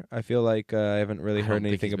this year? I feel like I haven't really heard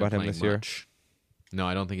anything about him this year. No,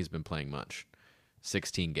 I don't think he's been playing much.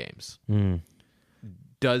 16 games. Mm.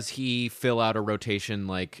 Does he fill out a rotation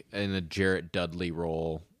like in a Jarrett Dudley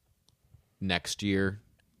role next year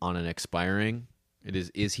on an expiring?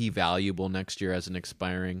 Is he valuable next year as an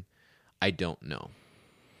expiring? I don't know.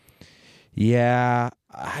 Yeah,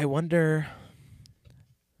 I wonder.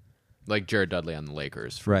 Like Jared Dudley on the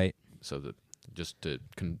Lakers, right? So that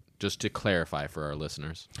just to clarify for our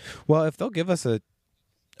listeners. Well, if they'll give us a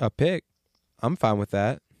pick, I'm fine with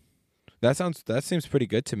that. That seems pretty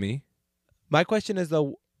good to me. My question is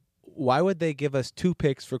though, why would they give us 2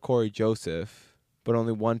 picks for Corey Joseph, but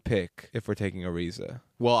only 1 pick if we're taking Ariza?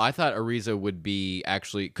 Well, I thought Ariza would be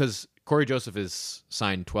actually because Corey Joseph is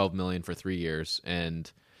signed $12 million for 3 years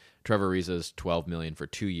and Trevor Ariza is $12 million for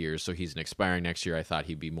 2 years, so he's an expiring next year. I thought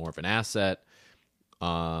he'd be more of an asset.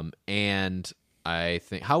 And I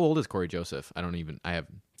think, how old is Corey Joseph? I have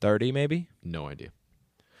 30 maybe? No idea.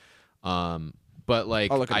 But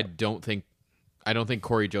like, I don't think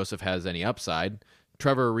Corey Joseph has any upside.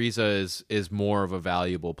 Trevor Ariza is more of a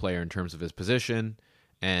valuable player in terms of his position,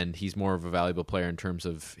 and he's more of a valuable player in terms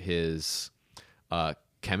of his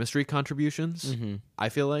chemistry contributions. Mm-hmm. I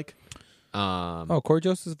feel like. Corey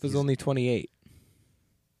Joseph is only 28.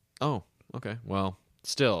 Oh, okay. Well,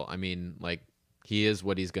 still, I mean, like, he is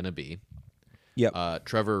what he's going to be. Yep.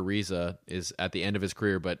 Trevor Ariza is at the end of his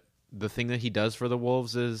career, but the thing that he does for the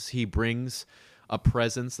Wolves is he brings a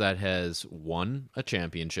presence that has won a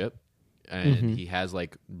championship, and he has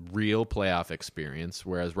like real playoff experience,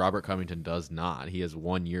 whereas Robert Covington does not. He has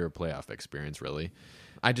 1 year of playoff experience, really.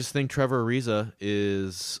 I just think Trevor Ariza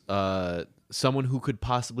is someone who could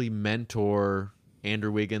possibly mentor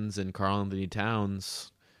Andrew Wiggins and Karl Anthony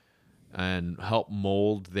Towns and help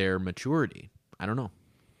mold their maturity. I don't know.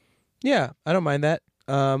 Yeah, I don't mind that.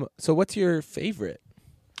 So what's your favorite?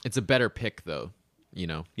 It's a better pick, though.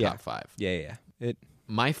 Top 5. Yeah.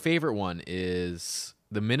 My favorite one is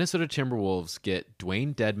the Minnesota Timberwolves get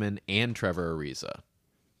Dwayne Dedmon and Trevor Ariza,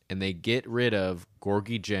 and they get rid of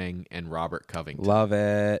Gorgie Jang and Robert Covington. Love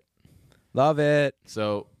it.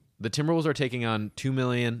 So the Timberwolves are taking on $2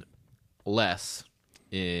 million less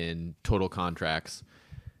in total contracts,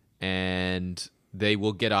 and they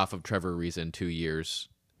will get off of Trevor Ariza in 2 years.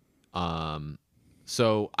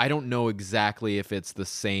 So I don't know exactly if it's the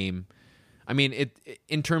same. I mean,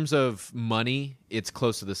 in terms of money, it's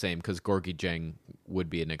close to the same because Gorgie Jang would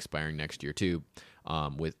be an expiring next year too,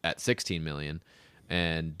 at $16 million,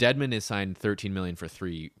 and Dedmon is signed $13 million for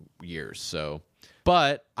 3 years. So,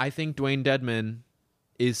 but I think Dwayne Dedmon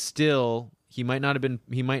is still. He might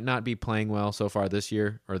not be playing well so far this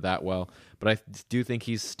year or that well, but I do think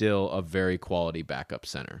he's still a very quality backup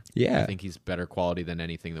center. Yeah. I think he's better quality than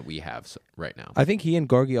anything that we have right now. I think he and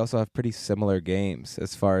Gorgie also have pretty similar games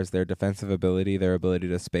as far as their defensive ability, their ability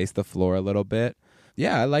to space the floor a little bit.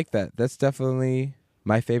 Yeah, I like that. That's definitely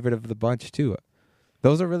my favorite of the bunch too.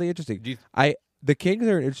 Those are really interesting. The Kings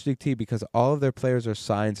are an interesting team because all of their players are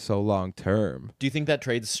signed so long term. Do you think that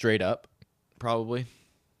trade's straight up? Probably.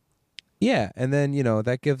 Yeah, and then,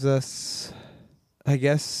 that gives us, I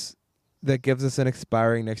guess, an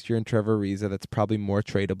expiring next year in Trevor Ariza that's probably more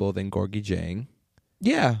tradable than Gorgie Jang.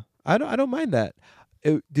 Yeah, I don't mind that.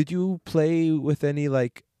 Did you play with any,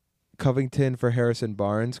 like, Covington for Harrison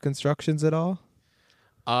Barnes constructions at all?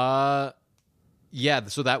 Yeah,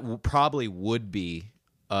 so that probably would be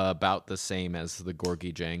about the same as the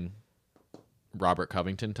Gorgie Jang, Robert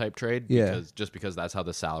Covington type trade. Yeah. Because that's how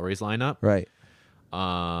the salaries line up. Right.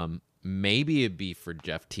 Maybe it'd be for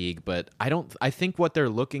Jeff Teague, but I think what they're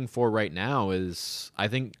looking for right now is I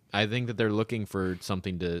think that they're looking for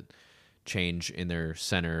something to change in their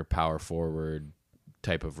center power forward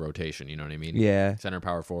type of rotation. You know what I mean? Yeah. Center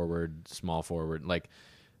power forward, small forward. Like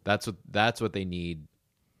that's what they need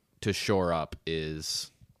to shore up is,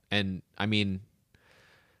 and I mean,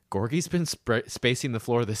 Gorgie's been spacing the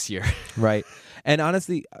floor this year. Right. And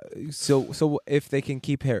honestly, so if they can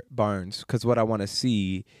keep Barnes, because what I want to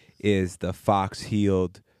see is the Fox,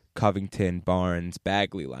 Hield, Covington, Barnes,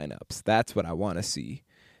 Bagley lineups. That's what I want to see.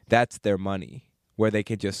 That's their money, where they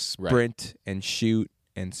can just sprint and shoot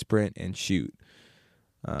and sprint and shoot.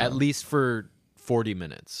 At least for 40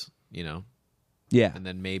 minutes, Yeah. And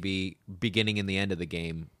then maybe beginning and the end of the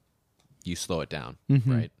game, you slow it down,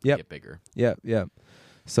 right? Yep. Get bigger. Yep.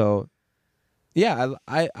 So, yeah,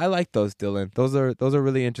 I like those, Dylan. Those are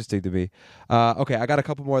really interesting to me. Okay, I got a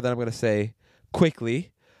couple more that I'm going to say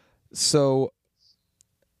quickly. So,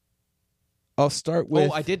 I'll start with.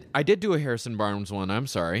 Oh, I did do a Harrison Barnes one. I'm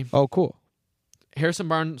sorry. Oh, cool. Harrison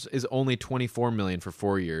Barnes is only $24 million for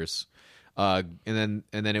 4 years, and then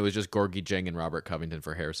it was just Gorgie Jang and Robert Covington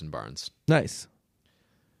for Harrison Barnes. Nice.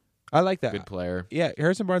 I like that. Good player. Yeah,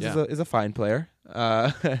 Harrison Barnes is a fine player.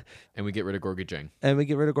 And we get rid of Gorgie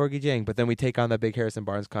Jang. But then we take on that big Harrison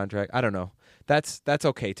Barnes contract. I don't know. That's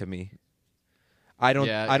okay to me. I don't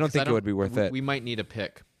think it would be worth it. We might need a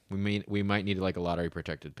pick. We might need like a lottery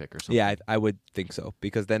protected pick or something. Yeah, I would think so,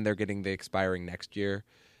 because then they're getting the expiring next year,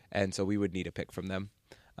 and so we would need a pick from them.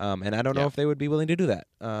 And I don't know if they would be willing to do that.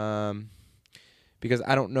 Because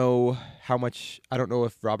I don't know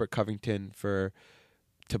if Robert Covington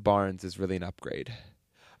to Barnes is really an upgrade.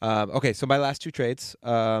 Okay, so my last two trades.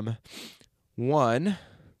 One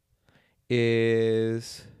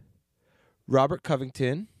is Robert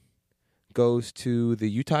Covington goes to the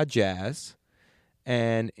Utah Jazz,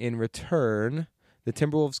 and in return, the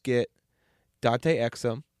Timberwolves get Dante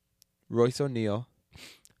Exum, Royce O'Neal,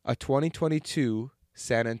 a 2022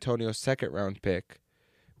 San Antonio second-round pick,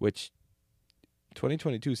 which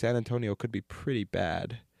 2022 San Antonio could be pretty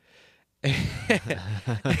bad.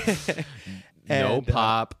 No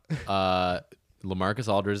pop. LaMarcus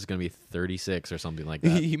Aldridge is going to be 36 or something like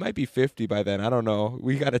that. He might be 50 by then. I don't know.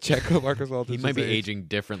 We got to check LaMarcus Aldridge. He might be aging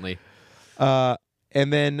differently. And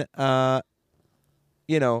then,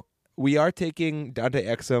 we are taking Dante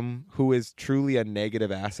Exum, who is truly a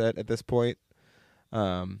negative asset at this point.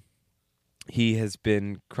 He has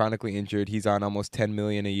been chronically injured. He's on almost $10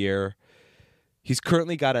 million a year. He's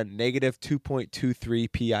currently got a negative 2.23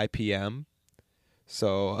 PIPM.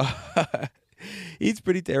 So He's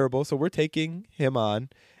pretty terrible. So we're taking him on,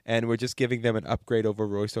 and we're just giving them an upgrade over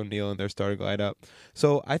Royce O'Neal in their starting lineup.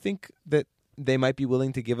 So I think that they might be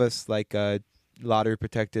willing to give us like a lottery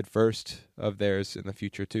protected first of theirs in the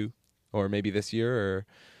future too, or maybe this year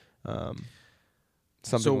or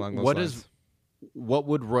something along those lines. What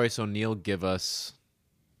would Royce O'Neal give us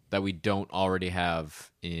that we don't already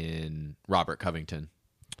have in Robert Covington?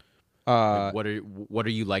 What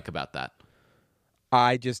do you like about that?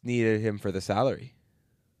 I just needed him for the salary.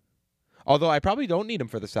 Although I probably don't need him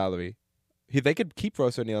for the salary. They could keep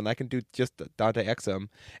Royce O'Neal, and I can do just Dante Exum,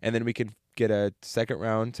 and then we can get a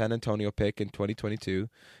second-round San Antonio pick in 2022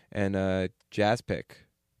 and a Jazz pick.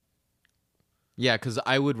 Yeah, because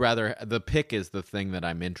I would rather the pick is the thing that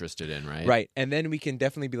I'm interested in, right? Right, and then we can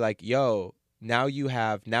definitely be like, yo, now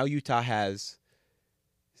Utah has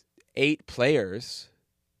 8 players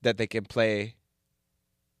that they can play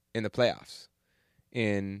in the playoffs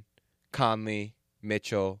in Conley,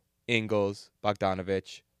 Mitchell, Ingles,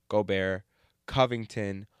 Bogdanovich, Gobert,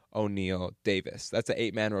 Covington, O'Neal, Davis. That's an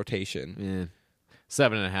 8-man rotation.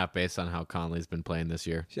 7.5 based on how Conley's been playing this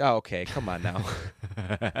year. Oh, okay, come on now.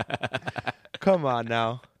 Come on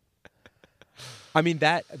now. I mean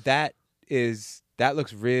that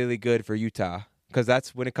looks really good for Utah, because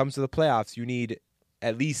that's when it comes to the playoffs, you need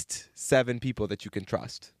at least 7 people that you can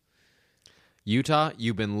trust. Utah,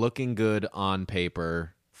 you've been looking good on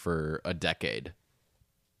paper for a decade.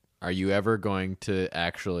 Are you ever going to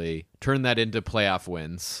actually turn that into playoff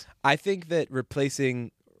wins? I think that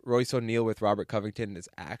replacing Royce O'Neal with Robert Covington is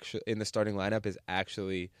actually in the starting lineup is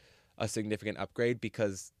actually a significant upgrade,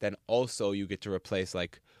 because then also you get to replace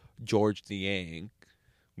like George Niang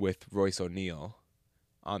with Royce O'Neal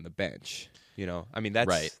on the bench. You know, I mean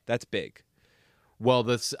that's big. Well,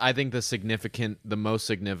 I think the most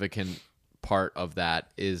significant part of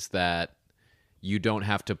that is that you don't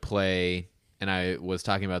have to play. And I was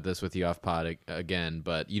talking about this with you off pod again,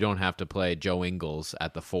 but you don't have to play Joe Ingles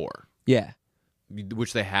at the 4. Yeah.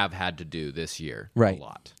 Which they have had to do this year a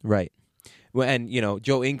lot. Right. Well, and,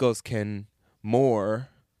 Joe Ingles can more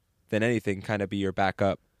than anything kind of be your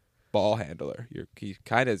backup ball handler. He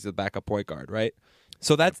kind of is a backup point guard, right?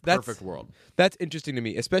 So that's perfect world. That's interesting to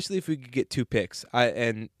me, especially if we could get 2 picks.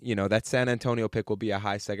 That San Antonio pick will be a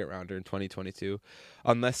high second rounder in 2022,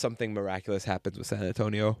 unless something miraculous happens with San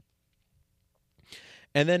Antonio.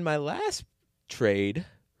 And then my last trade,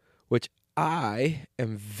 which I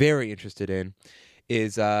am very interested in,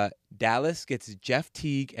 is Dallas gets Jeff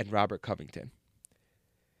Teague and Robert Covington.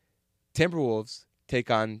 Timberwolves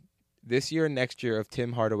take on this year and next year of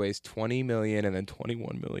Tim Hardaway's $20 million and then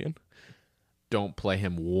 $21 million. Don't play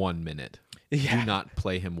him 1 minute. Yeah. Do not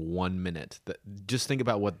play him 1 minute. Just think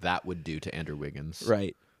about what that would do to Andrew Wiggins.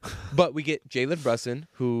 Right. But we get Jalen Brunson,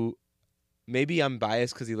 who maybe I'm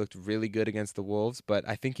biased because he looked really good against the Wolves, but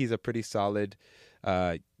I think he's a pretty solid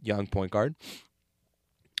young point guard.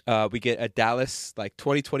 We get a Dallas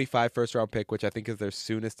 2025 first-round pick, which I think is their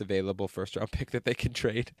soonest available first-round pick that they can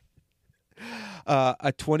trade.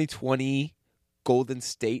 A 2020 Golden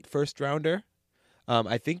State first-rounder.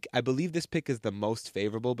 I believe this pick is the most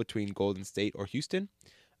favorable between Golden State or Houston,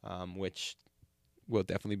 which will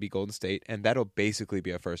definitely be Golden State, and that'll basically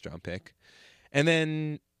be a first-round pick. And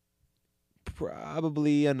then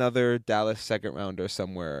probably another Dallas second-rounder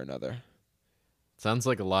somewhere or another. Sounds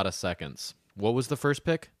like a lot of seconds. What was the first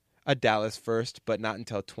pick? A Dallas first, but not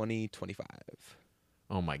until 2025.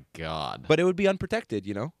 Oh, my God. But it would be unprotected,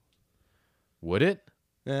 Would it?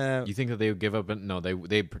 You think that they would give up? No,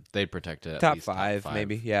 they'd protect it. Top five,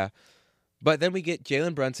 maybe, yeah. But then we get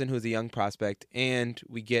Jalen Brunson, who's a young prospect, and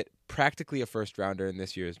we get practically a first-rounder in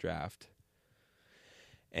this year's draft.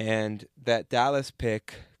 And that Dallas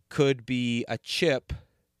pick could be a chip.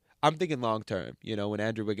 I'm thinking long-term, when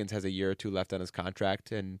Andrew Wiggins has a year or 2 left on his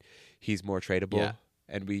contract and he's more tradable. Yeah.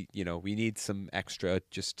 And we need some extra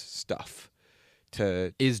just stuff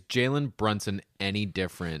to... Is Jalen Brunson any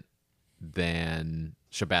different than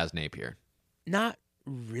Shabazz Napier? Not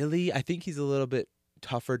really. I think he's a little bit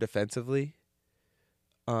tougher defensively.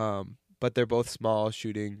 But they're both small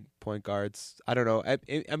shooting point guards. I don't know.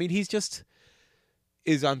 I mean, he's just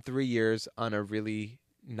is on 3 years on a really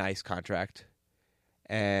nice contract.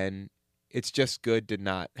 And it's just good to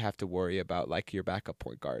not have to worry about your backup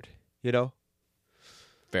point guard,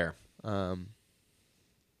 Fair.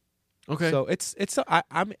 Okay. So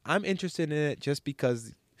I'm interested in it just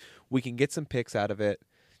because we can get some picks out of it,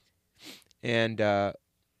 and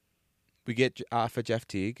we get off of Jeff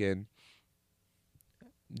Teague, and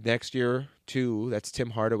next year too. That's Tim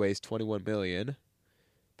Hardaway's $21 million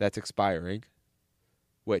that's expiring,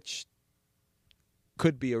 which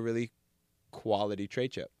could be a really quality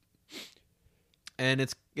trade chip. And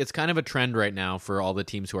it's kind of a trend right now for all the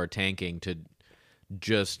teams who are tanking to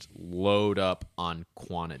just load up on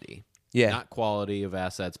quantity. Yeah. Not quality of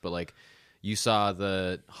assets, but like you saw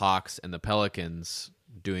the Hawks and the Pelicans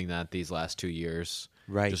doing that these last 2 years.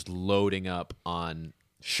 Right. Just loading up on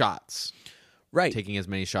shots. Right. Taking as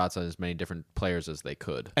many shots on as many different players as they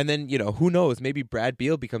could. And then, who knows? Maybe Brad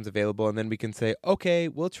Beal becomes available, and then we can say, okay,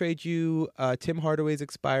 we'll trade you Tim Hardaway's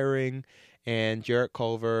expiring and Jarrett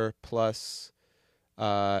Culver plus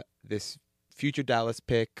this future Dallas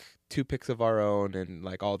pick, 2 picks of our own, and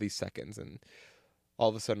like all these seconds. And all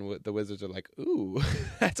of a sudden the Wizards are like, ooh,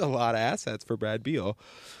 that's a lot of assets for Brad Beal.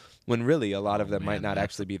 When really a lot of them might not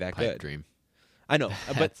actually be that good. Dream. I know,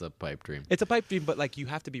 but That's a pipe dream. It's a pipe dream, but like you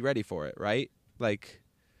have to be ready for it, right? Like,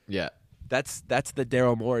 yeah, that's the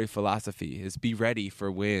Daryl Morey philosophy: is be ready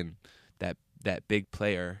for when that big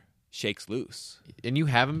player shakes loose. And you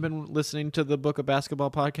haven't been listening to the Book of Basketball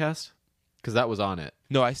podcast? Because that was on it.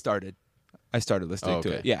 No, I started listening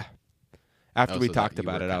to it. Yeah, after we talked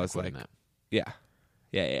about it, I was like, yeah.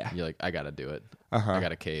 You're like, I gotta do it. Uh-huh. I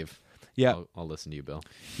gotta cave. Yeah, I'll listen to you, Bill.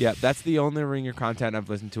 Yeah, that's the only Ringer content I've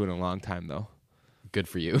listened to in a long time, though. Good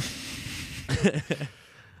for you.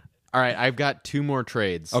 All right, I've got 2 more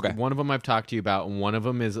trades. Okay. One of them I've talked to you about, and one of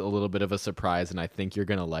them is a little bit of a surprise, and I think you're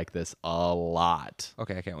going to like this a lot.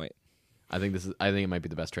 Okay, I can't wait. I think it might be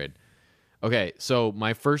the best trade. Okay, so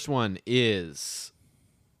my first one is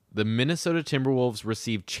the Minnesota Timberwolves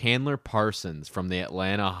received Chandler Parsons from the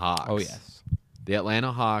Atlanta Hawks. Oh, yes. The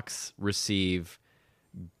Atlanta Hawks receive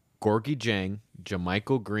Gorgie Jang,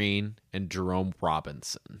 JaMychal Green, and Jerome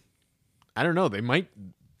Robinson. I don't know.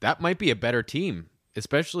 That might be a better team,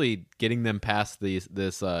 especially getting them past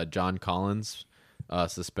this John Collins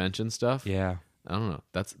suspension stuff. Yeah, I don't know.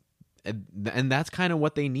 And that's kind of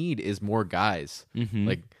what they need is more guys. Mm-hmm.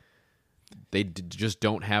 Like they just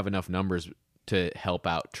don't have enough numbers to help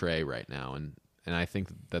out Trey right now, and I think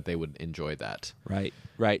that they would enjoy that. Right.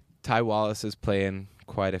 Ty Wallace is playing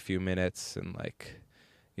quite a few minutes, and like,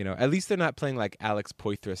 at least they're not playing like Alex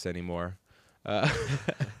Poitras anymore.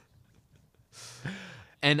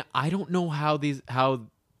 And I don't know how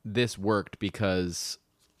this worked because,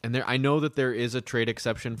 I know that there is a trade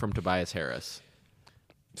exception from Tobias Harris.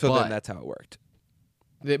 So then that's how it worked.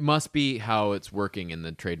 It must be how it's working in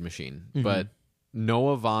the trade machine. Mm-hmm. But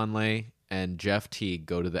Noah Vonleh and Jeff Teague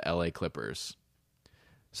go to the LA Clippers.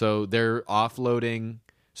 So they're offloading.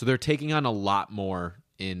 So they're taking on a lot more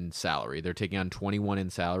in salary. They're taking on 21 in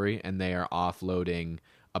salary, and they are offloading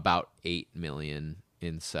about $8 million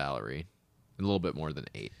in salary. A little bit more than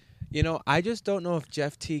 8. I just don't know if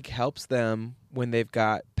Jeff Teague helps them when they've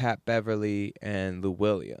got Pat Beverly and Lou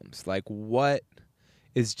Williams. Like, what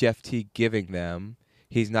is Jeff Teague giving them?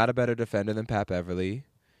 He's not a better defender than Pat Beverly.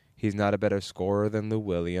 He's not a better scorer than Lou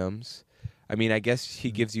Williams. I mean, I guess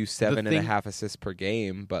he gives you 7.5 assists per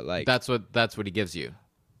game, but like that's what he gives you.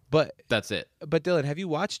 But that's it. But Dylan, have you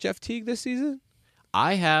watched Jeff Teague this season?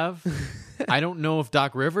 I have. I don't know if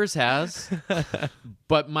Doc Rivers has.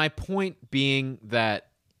 But my point being that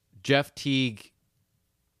Jeff Teague,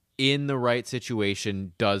 in the right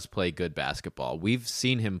situation, does play good basketball. We've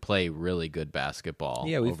seen him play really good basketball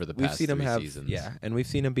over the past 3 seasons. Yeah, and we've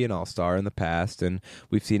seen him be an all-star in the past, and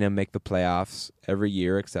we've seen him make the playoffs every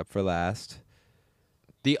year except for last.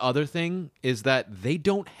 The other thing is that they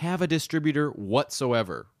don't have a distributor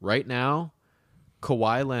whatsoever. Right now,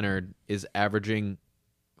 Kawhi Leonard is averaging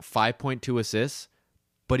 5.2 assists,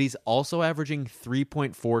 but he's also averaging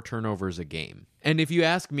 3.4 turnovers a game. And if you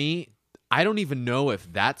ask me, I don't even know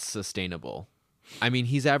if that's sustainable. I mean,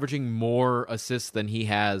 he's averaging more assists than he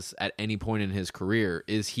has at any point in his career.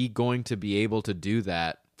 Is he going to be able to do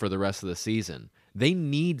that for the rest of the season? They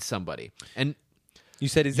need somebody. And you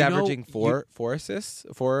said he's averaging four assists,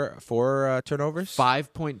 four turnovers?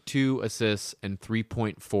 5.2 assists and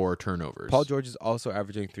 3.4 turnovers. Paul George is also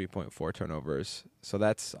averaging 3.4 turnovers. So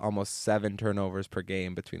that's almost 7 turnovers per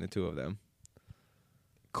game between the two of them.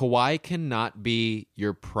 Kawhi cannot be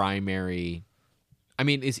your primary. I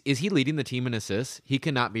mean, is he leading the team in assists? He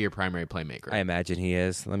cannot be your primary playmaker. I imagine he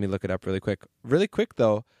is. Let me look it up really quick. Really quick,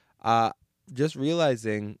 though, just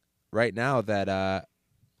realizing right now that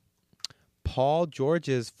Paul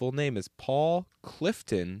George's full name is Paul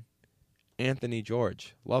Clifton Anthony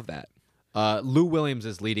George. Love that. Lou Williams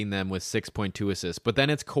is leading them with 6.2 assists, but then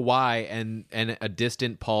it's Kawhi and a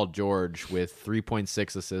distant Paul George with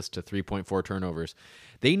 3.6 assists to 3.4 turnovers.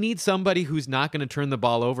 They need somebody who's not going to turn the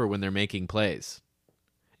ball over when they're making plays.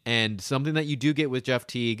 And something that you do get with Jeff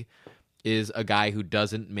Teague is a guy who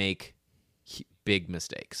doesn't make big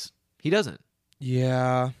mistakes. He doesn't.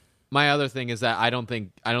 Yeah. My other thing is that I don't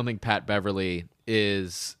think Pat Beverly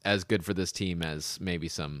is as good for this team as maybe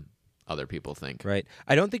some other people think. Right.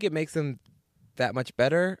 I don't think it makes them that much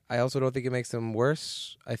better. I also don't think it makes them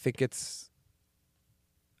worse. I think it's...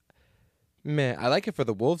 Man, I like it for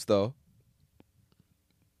the Wolves, though.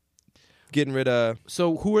 Getting rid of...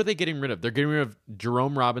 So who are they getting rid of? They're getting rid of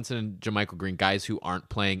Jerome Robinson and JaMychal Green, guys who aren't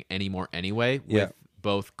playing anymore anyway, with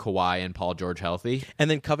both Kawhi and Paul George healthy. And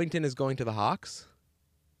then Covington is going to the Hawks?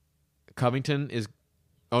 Covington is...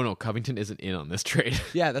 Oh, no, Covington isn't in on this trade.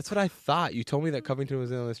 Yeah, that's what I thought. You told me that Covington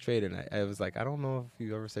was in on this trade, and I was like, I don't know if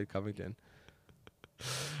you ever said Covington.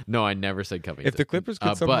 No, I never said Covington. If the Clippers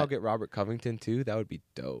could somehow get Robert Covington, too, that would be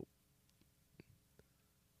dope.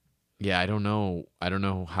 Yeah, I don't know. I don't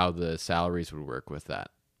know how the salaries would work with that.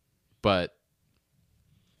 But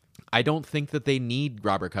I don't think that they need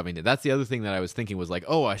Robert Covington. That's the other thing that I was thinking was like,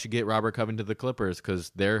 oh, I should get Robert Covington to the Clippers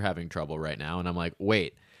because they're having trouble right now. And I'm like,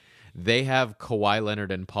 wait, they have Kawhi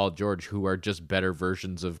Leonard and Paul George who are just better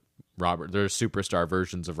versions of Robert. They're superstar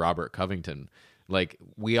versions of Robert Covington. Like,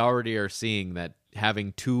 we already are seeing that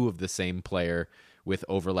having two of the same player with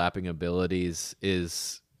overlapping abilities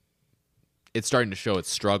is... It's starting to show its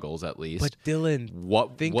struggles, at least. But Dylan,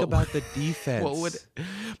 think about the defense.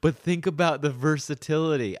 But think about the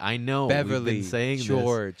versatility. I know Beverly, we've been saying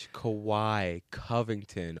George, Kawhi,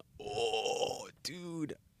 Covington. Oh,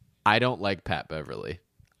 dude, I don't like Pat Beverly.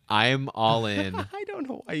 I am all in. I don't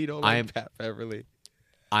know why you don't like Pat Beverly.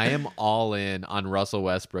 I am all in on Russell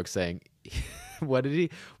Westbrook saying, "What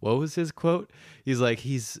was his quote? He's like,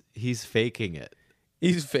 he's faking it.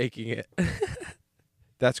 He's faking it."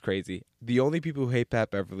 That's crazy. The only people who hate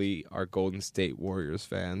Pat Beverly are Golden State Warriors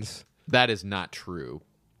fans. That is not true.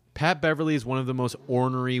 Pat Beverly is one of the most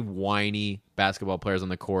ornery, whiny basketball players on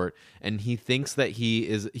the court, and he thinks that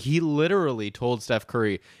he literally told Steph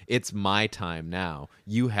Curry, it's my time now.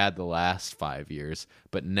 You had the last 5 years,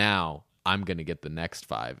 but now I'm going to get the next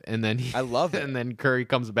 5. And then I love it. And then Curry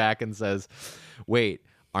comes back and says, wait,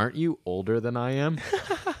 aren't you older than I am?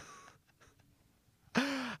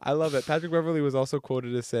 I love it. Patrick Beverly was also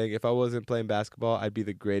quoted as saying, if I wasn't playing basketball, I'd be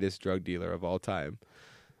the greatest drug dealer of all time.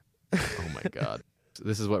 Oh, my God.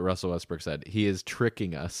 This is what Russell Westbrook said. He is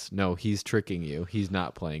tricking us. No, he's tricking you. He's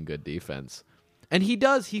not playing good defense. And he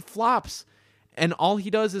does. He flops. And all he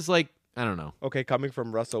does is like, I don't know. Okay, coming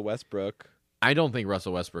from Russell Westbrook. I don't think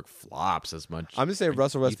Russell Westbrook flops as much. I'm just saying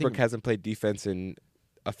Russell Westbrook hasn't played defense in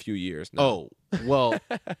a few years now. Oh, well...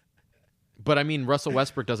 But, I mean, Russell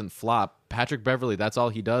Westbrook doesn't flop. Patrick Beverly, that's all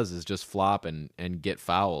he does is just flop and get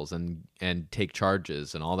fouls and take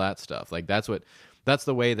charges and all that stuff. Like, that's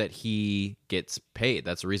the way that he gets paid.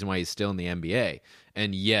 That's the reason why he's still in the NBA.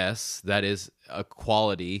 And, yes, that is a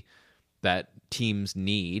quality that teams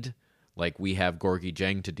need. Like, we have Gorgie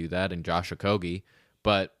Jang to do that and Josh Okogie.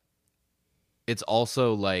 But it's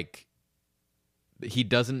also, like, he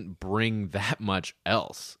doesn't bring that much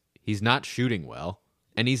else. He's not shooting well.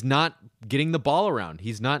 And he's not getting the ball around. He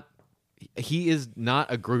is not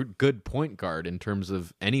a good point guard in terms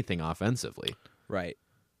of anything offensively. Right.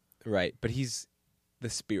 But he's the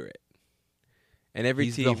spirit. And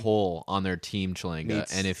he's the hole on their team,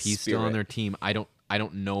 Chelanga. And if he's still on their team, I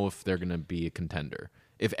don't know if they're going to be a contender.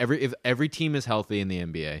 If every team is healthy in the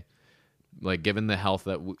NBA, like given the health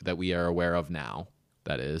that we are aware of now,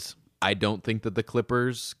 that is, I don't think that the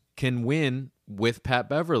Clippers can win with Pat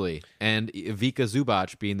Beverly and Ivica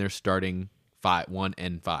Zubac being their starting 1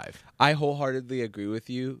 and 5. I wholeheartedly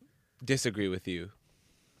disagree with you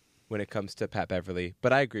when it comes to Pat Beverly,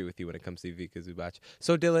 but I agree with you when it comes to Ivica Zubac.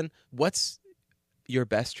 So, Dylan, what's your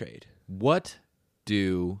best trade? What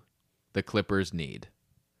do the Clippers need?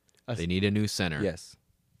 They need a new center. Yes.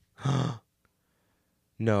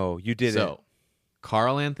 No, you didn't. So,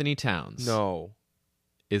 Karl Anthony Towns. No.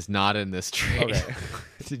 Is not in this trade. Okay.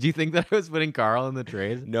 Did you think that I was putting Karl in the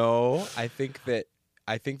trade? No, I think that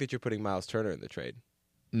you're putting Miles Turner in the trade.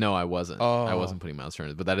 No, I wasn't. Oh. I wasn't putting Miles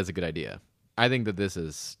Turner, but that is a good idea. I think that this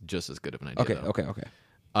is just as good of an idea. Okay.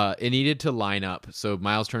 It needed to line up. So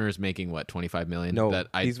Miles Turner is making what, $25 million? No,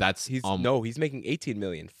 he's making $18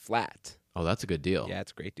 million flat. Oh, that's a good deal. Yeah,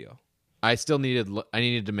 it's a great deal. I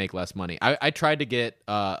needed to make less money. I tried to get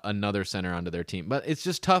another center onto their team, but it's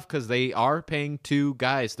just tough because they are paying two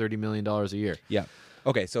guys $30 million a year. Yeah.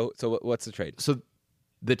 Okay, so what's the trade? So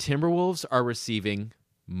the Timberwolves are receiving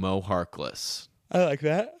Mo Harkless. I like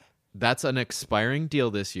that. That's an expiring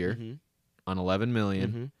deal this year on $11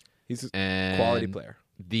 million. Mm-hmm. He's a quality player.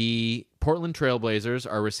 The Portland Trailblazers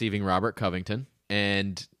are receiving Robert Covington,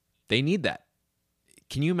 and they need that.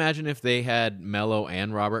 Can you imagine if they had Melo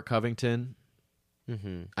and Robert Covington?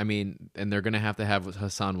 Mm-hmm. I mean, and they're going to have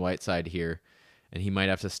Hassan Whiteside here. and he might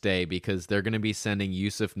have to stay because they're going to be sending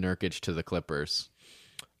Yusuf Nurkic to the Clippers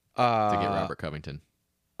to get Robert Covington.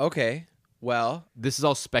 Okay, well, this is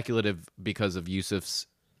all speculative because of Yusuf's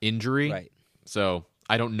injury. Right. So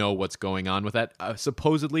I don't know what's going on with that.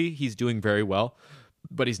 Supposedly, he's doing very well,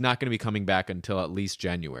 but he's not going to be coming back until at least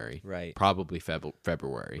January. Right. Probably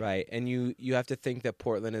February. Right. And you have to think that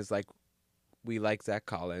Portland is like, we like Zach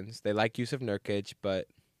Collins. They like Yusuf Nurkic, but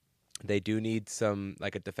they do need some,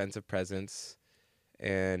 like, a defensive presence.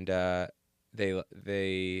 And their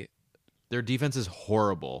defense is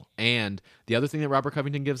horrible. And the other thing that Robert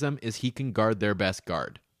Covington gives them is he can guard their best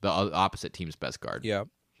guard, the opposite team's best guard. Yeah.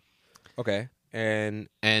 Okay. And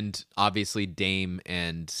obviously Dame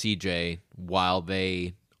and CJ, while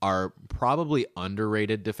they are probably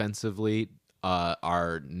underrated defensively,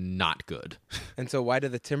 are not good. And so why do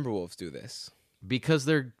the Timberwolves do this? Because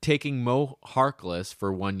they're taking Mo Harkless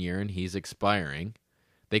for 1 year and he's expiring.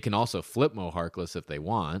 They can also flip Mo Harkless if they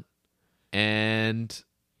want. And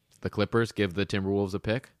the Clippers give the Timberwolves a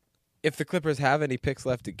pick. If the Clippers have any picks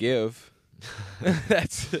left to give,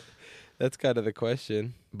 that's kind of the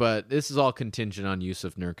question. But this is all contingent on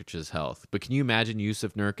Yusuf Nurkic's health. But can you imagine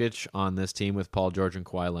Yusuf Nurkic on this team with Paul George and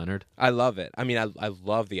Kawhi Leonard? I love it. I mean, I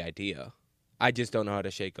love the idea. I just don't know how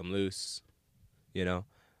to shake them loose. You know,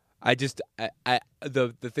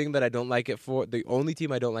 the thing that I don't like it for, the only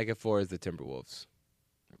team I don't like it for is the Timberwolves.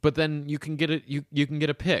 But then you can get it. You can get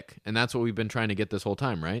a pick, and that's what we've been trying to get this whole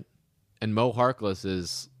time, right? And Mo Harkless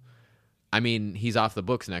is, I mean, he's off the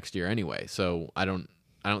books next year anyway, so I don't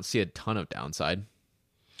see a ton of downside.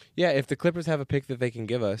 Yeah, if the Clippers have a pick that they can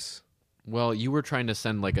give us. Well, you were trying to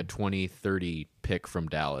send like a 2030 pick from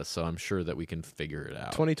Dallas, so I'm sure that we can figure it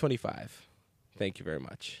out. 2025. Thank you very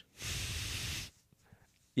much.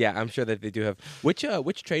 Yeah, I'm sure that they do have. Which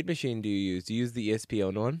trade machine do you use? Do you use the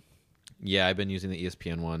ESPN one? Yeah, I've been using the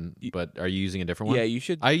ESPN one, but are you using a different one? Yeah, you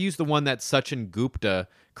should. I use the one that Sachin Gupta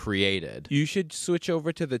created. You should switch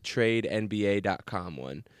over to the TradeNBA.com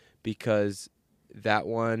one because that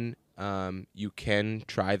one you can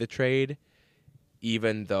try the trade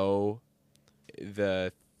even though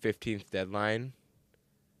the 15th deadline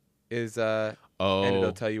is and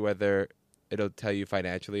it'll tell you it'll tell you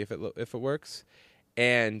financially if it works,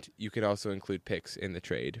 and you can also include picks in the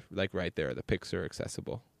trade, like right there. The picks are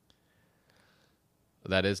accessible.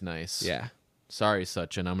 That is nice. Yeah. Sorry,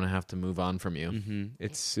 Sachin. I'm going to have to move on from you. Mm-hmm.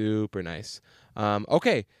 It's super nice.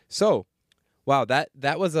 Okay, so, wow,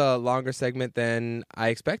 that was a longer segment than I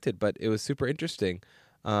expected, but it was super interesting.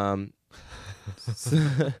 So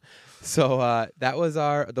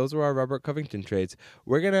those were our Robert Covington trades.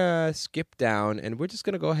 We're going to skip down, and we're just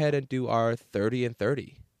going to go ahead and do our 30 and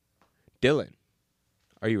 30. Dylan,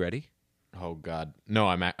 are you ready? Oh, God. No,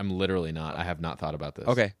 I'm literally not. I have not thought about this.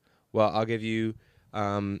 Okay. Well, I'll give you...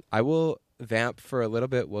 I will vamp for a little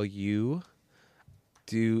bit while you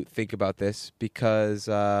do think about this because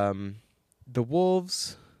the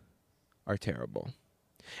Wolves are terrible.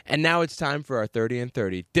 And now it's time for our 30 and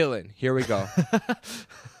 30. Dylan, here we go.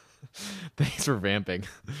 Thanks for vamping.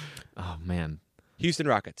 Oh, man. Houston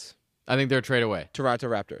Rockets. I think they're a trade away. Toronto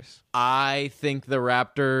Raptors. I think the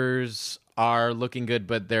Raptors are looking good,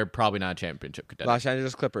 but they're probably not a championship contender. Los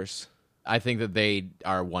Angeles Clippers. I think that they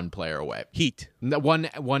are one player away. Heat. One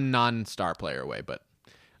non-star player away, but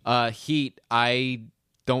Heat, I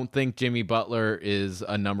don't think Jimmy Butler is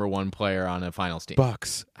a number one player on a finals team.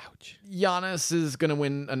 Bucks. Ouch. Giannis is going to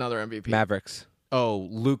win another MVP. Mavericks. Oh,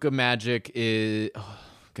 Luka Magic is... Oh,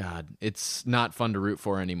 God, it's not fun to root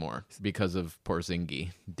for anymore because of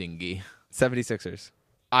Porzingis. Dingy. 76ers.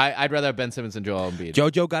 I'd rather have Ben Simmons than Joel Embiid.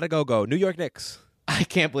 JoJo gotta go. New York Knicks. I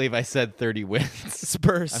can't believe I said 30 wins.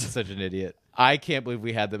 Spurs. I'm such an idiot. I can't believe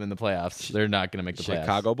we had them in the playoffs. They're not going to make the playoffs.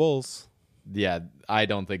 Chicago Bulls. Yeah, I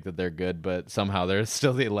don't think that they're good, but somehow they're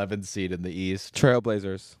still the 11th seed in the East.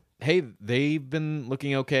 Trailblazers. Hey, they've been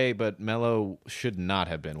looking okay, but Melo should not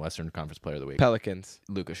have been Western Conference Player of the Week. Pelicans.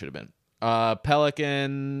 Luka should have been.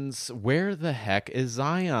 Pelicans. Where the heck is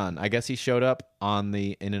Zion? I guess he showed up on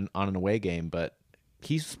an away game, but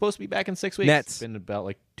he's supposed to be back in 6 weeks. Nets. It's been about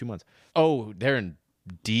like 2 months. Oh, they're in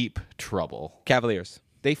deep trouble. Cavaliers.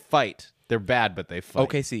 They fight. They're bad, but they fight.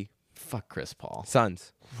 OKC. Fuck Chris Paul.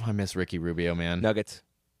 Suns. Oh, I miss Ricky Rubio, man. Nuggets.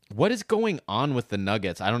 What is going on with the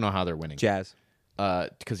Nuggets? I don't know how they're winning. Jazz.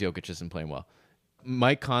 Because Jokic isn't playing well.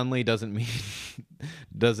 Mike Conley doesn't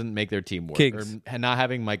make their team worse. Kings. Or not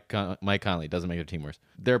having Mike Conley doesn't make their team worse.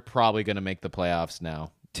 They're probably going to make the playoffs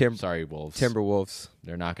now. Sorry, Wolves. Timberwolves.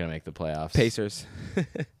 They're not going to make the playoffs. Pacers.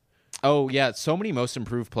 Oh, yeah. So many most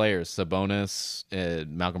improved players. Sabonis,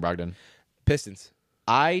 Malcolm Brogdon. Pistons.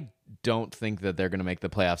 I don't think that they're going to make the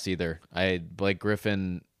playoffs either. Blake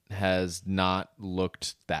Griffin has not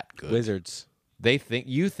looked that good. Wizards.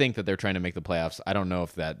 You think that they're trying to make the playoffs. I don't know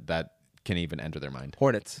if that can even enter their mind.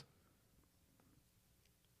 Hornets.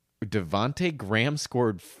 Devontae Graham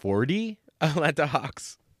scored 40? Atlanta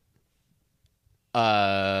Hawks.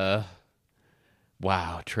 Wow,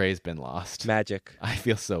 Trey's been lost. Magic. I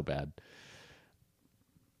feel so bad.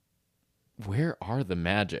 Where are the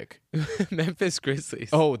Magic? Memphis Grizzlies.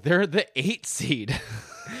 Oh, they're the 8th seed.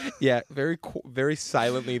 Yeah, very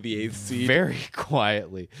silently the 8th seed. Very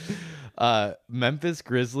quietly. Memphis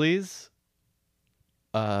Grizzlies.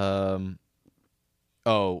 I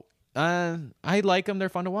like them. They're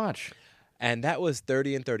fun to watch. And that was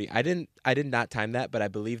 30 and 30. I did not time that, but I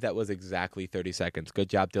believe that was exactly 30 seconds. Good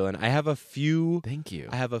job, Dylan. I have a few. Thank you.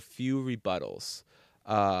 I have a few rebuttals.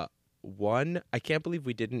 One, I can't believe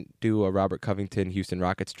we didn't do a Robert Covington Houston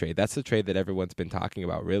Rockets trade. That's the trade that everyone's been talking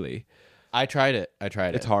about, really. I tried it.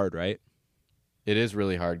 It's hard, right? It is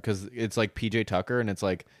really hard because it's like PJ Tucker, and it's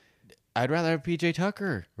like, I'd rather have PJ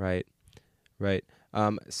Tucker. Right.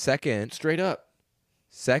 Second, Straight up.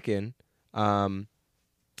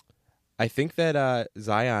 I think that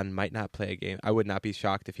Zion might not play a game. I would not be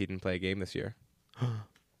shocked if he didn't play a game this year.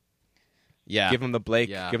 Yeah. Give him the Blake,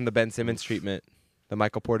 give him the Ben Simmons treatment, the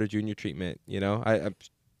Michael Porter Jr. treatment. You know, I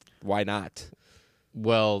why not?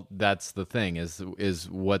 Well, that's the thing is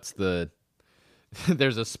what's the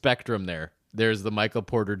there's a spectrum there. There's the Michael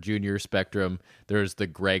Porter Jr. spectrum. There's the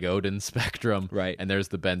Greg Oden spectrum. Right. And there's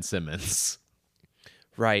the Ben Simmons.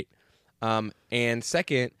 Right. And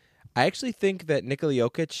second, I actually think that Nikola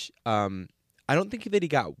Jokic, I don't think that he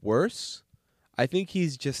got worse. I think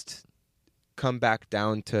he's just come back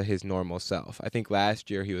down to his normal self. I think last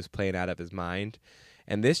year he was playing out of his mind.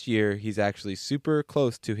 And this year he's actually super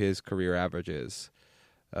close to his career averages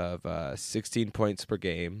of 16 points per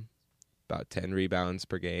game, about 10 rebounds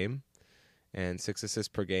per game, and 6 assists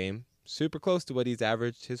per game. Super close to what he's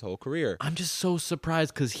averaged his whole career. I'm just so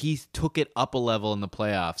surprised because he took it up a level in the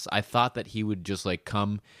playoffs. I thought that he would just like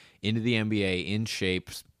come into the NBA in shape,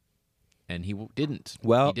 and he didn't.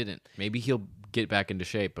 Well, he didn't. Maybe he'll get back into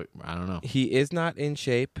shape, but I don't know. He is not in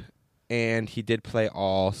shape, and he did play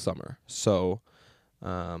all summer. So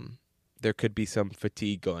there could be some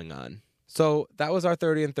fatigue going on. So that was our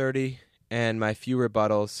 30 and 30 and my few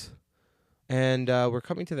rebuttals. And we're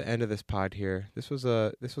coming to the end of this pod here. This was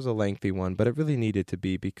a lengthy one, but it really needed to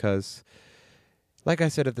be because, like I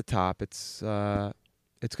said at the top, it's going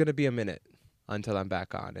to be a minute until I'm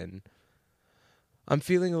back on, and I'm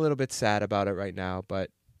feeling a little bit sad about it right now.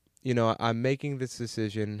 But you know, I'm making this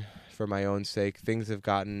decision for my own sake. Things have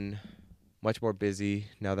gotten much more busy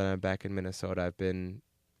now that I'm back in Minnesota. I've been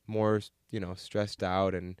more, stressed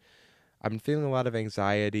out, and I'm feeling a lot of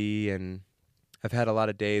anxiety, and I've had a lot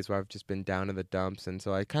of days where I've just been down in the dumps, and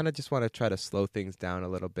so I kind of just want to try to slow things down a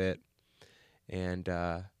little bit and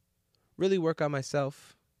really work on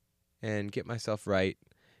myself and get myself right.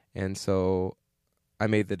 And so I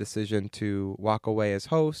made the decision to walk away as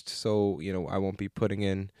host, so I won't be putting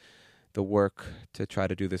in the work to try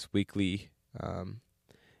to do this weekly.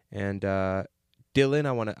 And Dylan,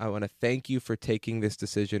 I want to thank you for taking this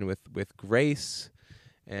decision with grace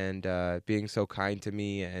and being so kind to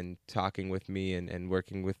me and talking with me and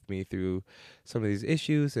working with me through some of these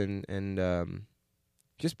issues and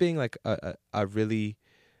just being like a really,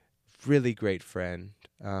 really great friend.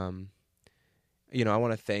 I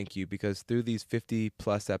want to thank you because through these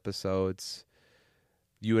 50-plus episodes,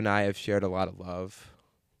 you and I have shared a lot of love,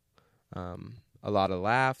 a lot of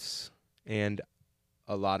laughs, and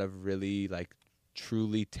a lot of really,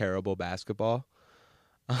 truly terrible basketball.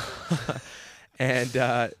 And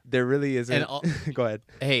there really isn't. Go ahead.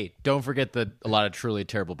 Hey, don't forget a lot of truly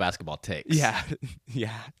terrible basketball takes. Yeah,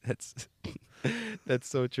 that's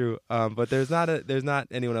so true. But there's not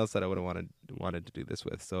anyone else that I would have wanted to do this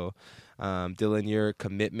with. So, Dylan, your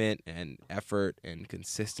commitment and effort and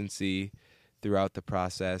consistency throughout the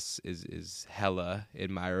process is hella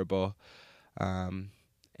admirable.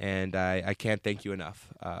 And I can't thank you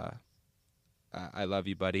enough. I love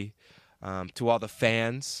you, buddy. To all the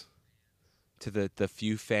fans, to the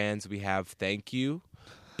few fans we have, thank you.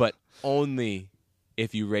 But only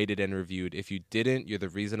if you rated and reviewed. If you didn't, you're the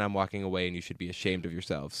reason I'm walking away, and you should be ashamed of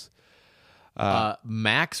yourselves.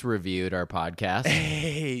 Max reviewed our podcast.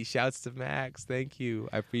 Hey, shouts to Max. Thank you.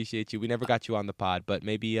 I appreciate you. We never got you on the pod, but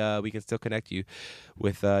maybe we can still connect you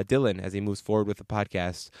with Dylan as he moves forward with the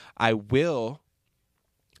podcast. I will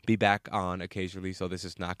be back on occasionally, so this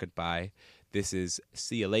is not goodbye. This is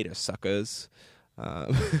see you later, suckers.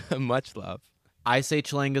 Much love. I say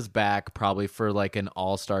Chelanga's back probably for an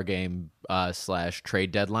all-star game /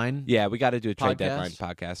 trade deadline. Yeah, we got to do a trade deadline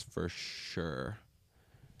podcast for sure.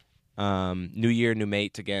 New year, new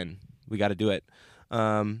mate again. We got to do it.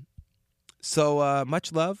 So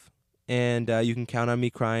much love, and you can count on me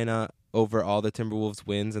crying over all the Timberwolves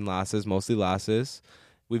wins and losses, mostly losses.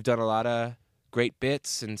 We've done a lot of great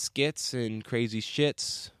bits and skits and crazy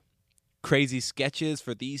shits, crazy sketches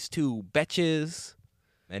for these two betches.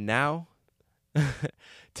 And now,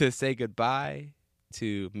 to say goodbye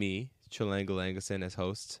to me, Chelanga Langason, as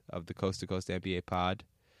host of the Coast to Coast NBA pod,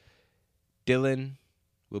 Dylan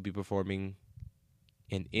will be performing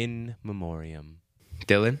in Memoriam.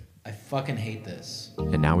 Dylan? I fucking hate this.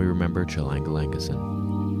 And now we remember Chelanga Langason.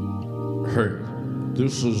 Hey,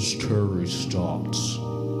 this is Terry Stotts.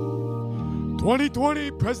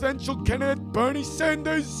 2020 presidential candidate Bernie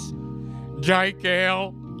Sanders. Jake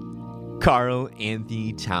Ale. Carl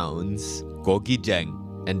Anthony Towns. Gogi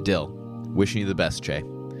Jeng. And Dill. Wishing you the best, Che.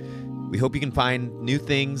 We hope you can find new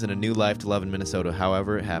things and a new life to love in Minnesota,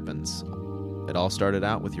 however it happens. It all started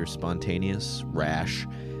out with your spontaneous, rash,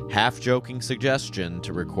 half-joking suggestion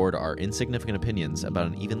to record our insignificant opinions about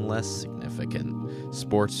an even less significant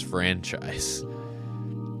sports franchise.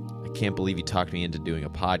 I can't believe you talked me into doing a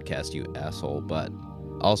podcast, you asshole, but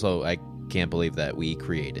also I can't believe that we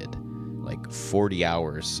created like 40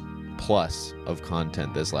 hours plus of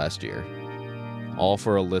content this last year, all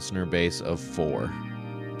for a listener base of 4.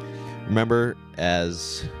 Remember,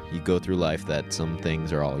 as you go through life, that some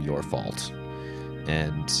things are all your fault.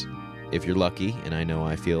 And if you're lucky, and I know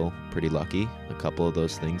I feel pretty lucky, a couple of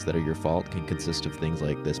those things that are your fault can consist of things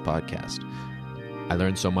like this podcast. I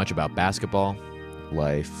learned so much about basketball,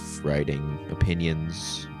 life, writing,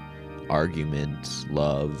 opinions, argument,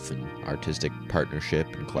 love, and artistic partnership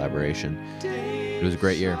and collaboration. It was a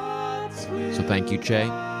great year. So thank you, Che,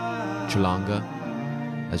 Chelanga,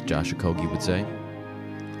 as Josh Okogie would say.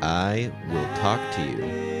 I will talk to you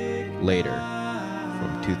later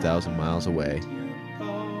from 2,000 miles away,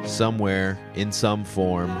 somewhere, in some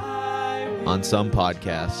form, on some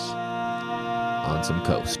podcast, on some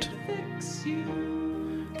coast.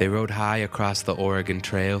 They rode high across the Oregon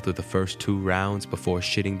Trail through the first 2 rounds before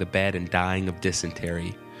shitting the bed and dying of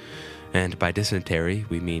dysentery. And by dysentery,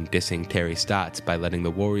 we mean dissing Terry Stotts by letting the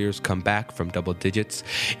Warriors come back from double digits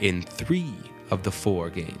in 3 of the 4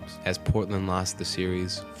 games, as Portland lost the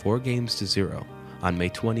series 4-0 on May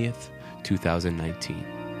 20th, 2019.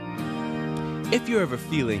 If you're ever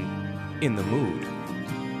feeling in the mood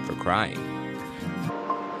for crying,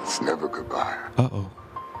 It's never goodbye. uh-oh.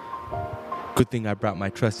 Good thing I brought my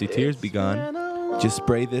trusty Tears Be Gone. Just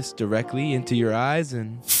spray this directly into your eyes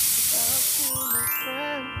and...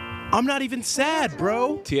 I'm not even sad,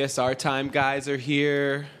 bro. TSR time guys are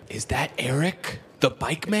here. Is that Eric, the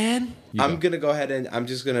bike man? I'm going to go ahead and I'm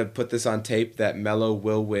just going to put this on tape that Melo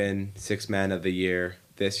will win 6th Man of the Year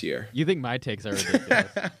this year. You think my takes are ridiculous.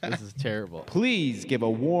 This is terrible. Please give a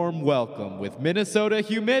warm welcome with Minnesota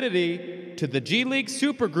humidity to the G League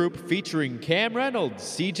Supergroup featuring Cam Reynolds,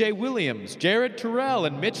 CJ Williams, Jared Terrell,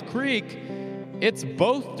 and Mitch Creek. It's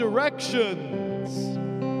Both Directions.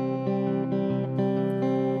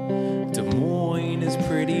 Des Moines is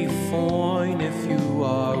pretty fine if you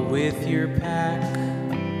are with your pack.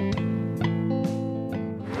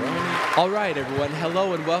 All right, everyone.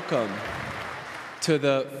 Hello and welcome to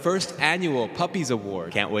the first annual Puppies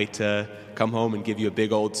Award. Can't wait to come home and give you a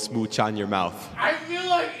big old smooch on your mouth. I feel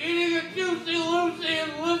like eating a Juicy Lucy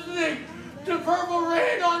and listening to Purple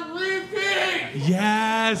Rain on repeat.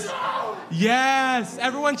 Yes! No! Yes!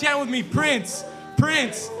 Everyone chant with me. Prince!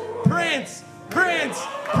 Prince! Prince! Prince!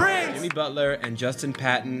 Prince! Jimmy Butler and Justin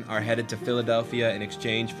Patton are headed to Philadelphia in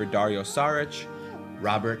exchange for Dario Saric,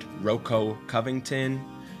 Robert RoCo Covington,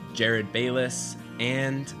 Jared Bayless,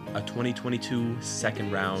 and a 2022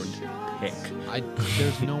 second-round pick.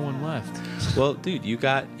 There's no one left. Well, dude, you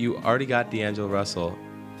already got D'Angelo Russell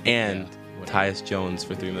and Tyus Jones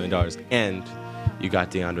for $3 million, and you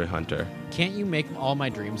got DeAndre Hunter. Can't you make all my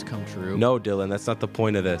dreams come true? No, Dylan, that's not the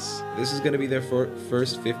point of this. This is going to be their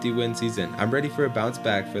first 50-win season. I'm ready for a bounce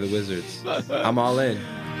back for the Wizards. I'm all in.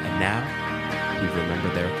 And now, we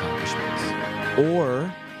remember their accomplishments.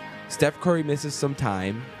 Or, Steph Curry misses some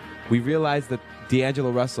time. We realize that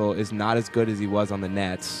D'Angelo Russell is not as good as he was on the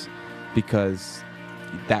Nets because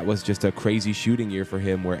that was just a crazy shooting year for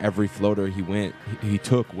him where every floater he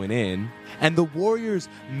took went in. And the Warriors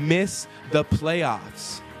miss the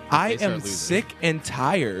playoffs. I am sick and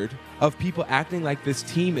tired of people acting like this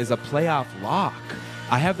team is a playoff lock.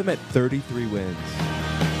 I have them at 33 wins.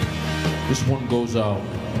 This one goes out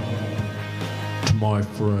to my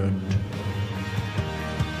friend,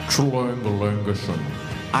 Chelanga Langason.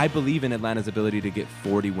 I believe in Atlanta's ability to get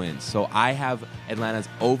 40 wins. So I have Atlanta's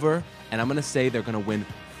over, and I'm going to say they're going to win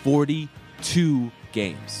 42 2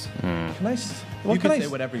 games. Can I? You can say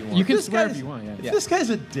whatever you want. You can swear if you want. If this guy's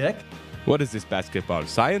a dick. What is this basketball?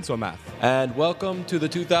 Science or math? And welcome to the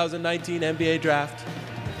 2019 NBA Draft.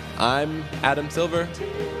 I'm Adam Silver,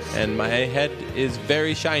 and my head is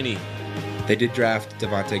very shiny. They did draft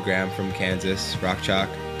Devontae Graham from Kansas, Rock Chalk,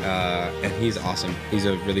 and he's awesome. He's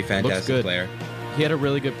a really fantastic player. He had a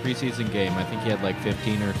really good preseason game. I think he had like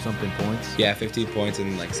 15 or something points. Yeah, 15 points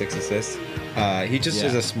and like 6 assists. He just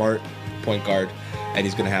is a smart point guard, and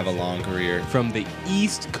he's going to have a long career. From the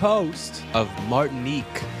east coast of Martinique.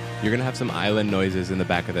 You're going to have some island noises in the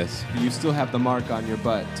back of this. You still have the mark on your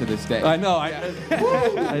butt to this day. I know. I did.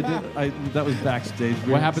 That was backstage.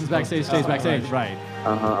 What happens backstage stays backstage. Right.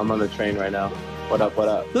 I'm on the train right now. What up? What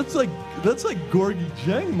up? That's like Gorgie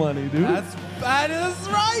Jang money, dude. That is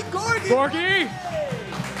right, Gorgie. Gorgie!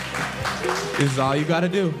 This is all you got to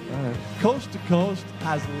do. All right. Coast to Coast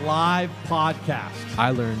has live podcasts.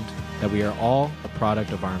 I learned that we are all a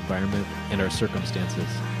product of our environment and our circumstances.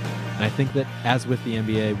 And I think that, as with the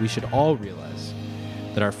NBA, we should all realize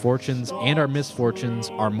that our fortunes and our misfortunes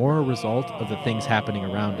are more a result of the things happening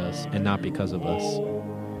around us and not because of us.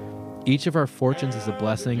 Each of our fortunes is a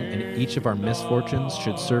blessing, and each of our misfortunes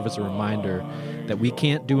should serve as a reminder that we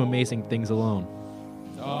can't do amazing things alone.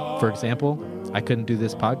 For example, I couldn't do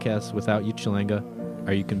this podcast without you, Chelanga.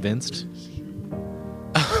 Are you convinced?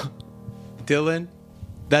 Dylan,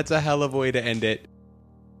 that's a hell of a way to end it.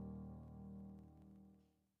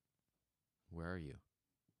 Where are you?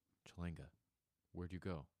 Chelanga, where'd you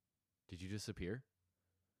go? Did you disappear?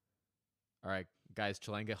 All right, guys,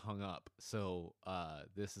 Chelanga hung up. So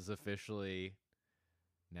this is officially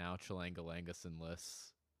now Chelanga Langason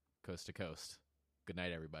lists coast to coast. Good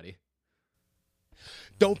night, everybody.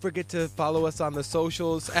 Don't forget to follow us on the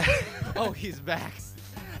socials. Oh, he's back.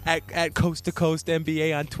 At Coast to Coast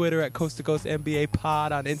NBA on Twitter, at Coast to Coast NBA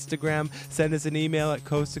Pod on Instagram. Send us an email at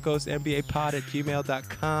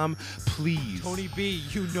coasttocoastnbapod@gmail.com. Please. Tony B,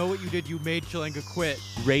 you know what you did. You made Chelanga quit.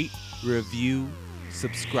 Rate, review,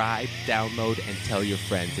 subscribe, download, and tell your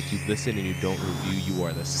friends. If you listen and you don't review, you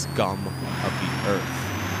are the scum of the earth.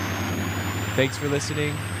 Thanks for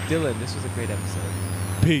listening. Dylan, this was a great episode.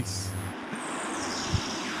 Peace.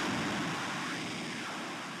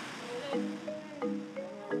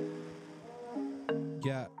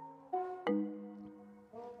 Yeah.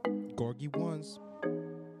 Gorgie ones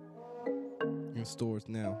in stores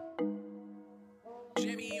now.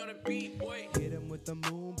 Jimmy on a beat, boy. Hit him with the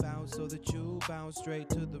moon bounce so that you bounce straight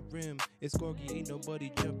to the rim. It's Gorgie, ain't nobody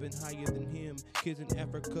jumping higher than him. Kids in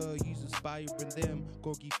Africa, he's inspiring them.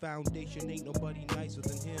 Gorgie Foundation, ain't nobody nicer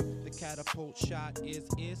than him. The catapult shot is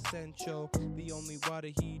essential. The only water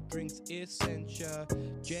he drinks is sencha.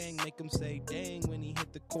 Jang make him say dang when he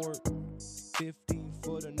hit the court.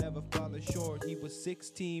 15-footer, never falling short. He was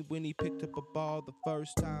 16 when he picked up a ball the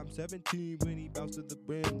first time. 17 when he bounced to the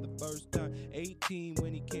rim the first time. 18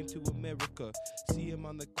 when he came to America. See him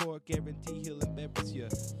on the court, guarantee he'll embarrass ya.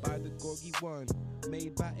 Buy the Gorgie One,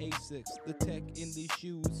 made by Asics. The tech in these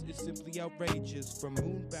shoes is simply outrageous. From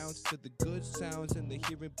moon bounce to the good sounds and the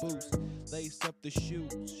hearing boost. Lace up the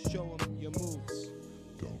shoes, show them your moves.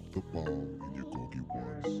 Dunk the ball in your Gorgie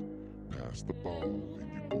Ones. Pass the ball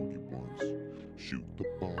in your Gorgie Ones. Shoot the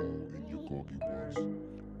ball in your Gorgie Ones.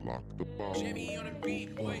 Block the ball. Jimmy on a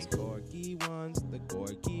beat, boy. Gorgie Ones, the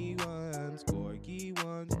Gorgie Ones, Gorgie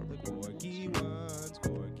Ones, the Gorgie Ones,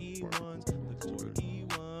 Gorgie Ones, the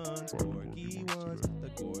Gorgie Ones, Gorgie Ones, the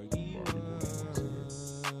Gorgie Ones.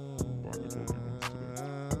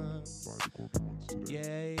 Yeah,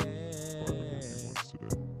 yeah.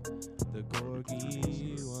 The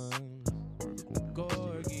Gorgie Ones.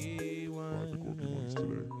 Gorgie Ones.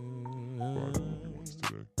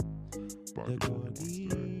 The Gorgie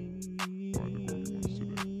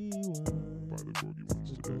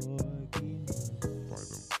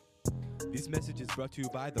This message is brought to you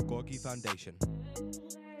by the Gorgie Foundation.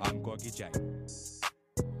 I'm Gorgie J.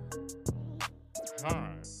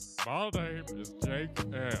 Hi, my name is Jake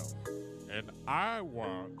L. And I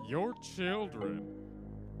want your children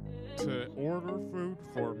to order food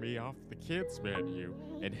for me off the kids menu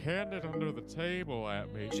and hand it under the table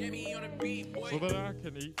at me Jimmy on a beat, boy. so that I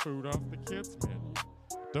can eat food off the kids menu.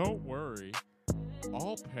 Don't worry,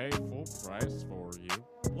 I'll pay full price for you.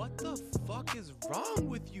 What the fuck is wrong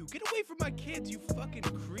with you? Get away from my kids, you fucking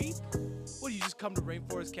creep. What, do you just come to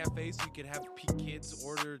Rainforest Cafe so you can have kids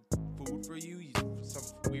order food for you? Some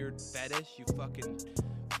weird fetish, you fucking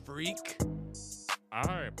freak?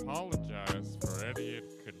 I apologize for any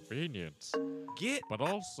inconvenience. But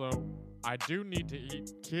also, I do need to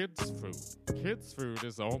eat kids' food. Kids' food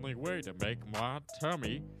is the only way to make my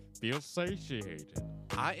tummy feel satiated.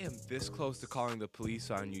 I am this close to calling the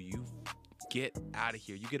police on you. You get out of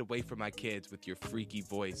here. You get away from my kids with your freaky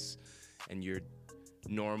voice and your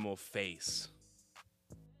normal face.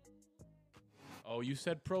 Oh, you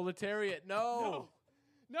said proletariat. No.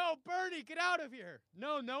 No, Bernie, get out of here.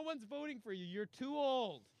 No one's voting for you. You're too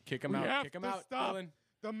old. Kick him We out. have Kick him to out, stop Dylan.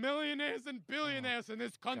 the millionaires and billionaires in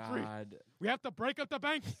this country. God. We have to break up the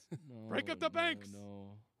banks. Break up the banks.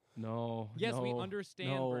 No. Yes, we no, understand,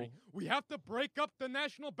 no. Bernie. We have to break up the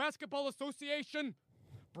National Basketball Association.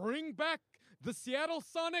 Bring back the Seattle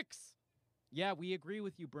Sonics. Yeah, we agree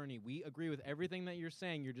with you, Bernie. We agree with everything that you're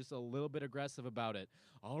saying. You're just a little bit aggressive about it.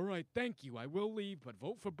 All right, thank you. I will leave, but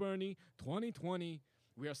vote for Bernie 2020.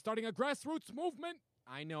 We are starting a grassroots movement.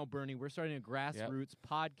 I know, Bernie. We're starting a grassroots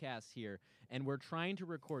podcast here, and we're trying to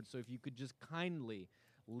record. So if you could just kindly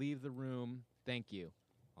leave the room, thank you.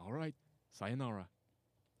 All right, sayonara.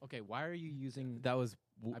 Okay, why are you using? That was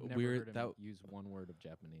I've never weird. heard him That use one word of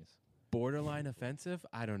Japanese. borderline offensive?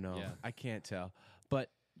 I don't know. Yeah. I can't tell. But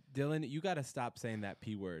Dylan, you got to stop saying that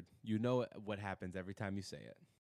P word. You know what happens every time you say it.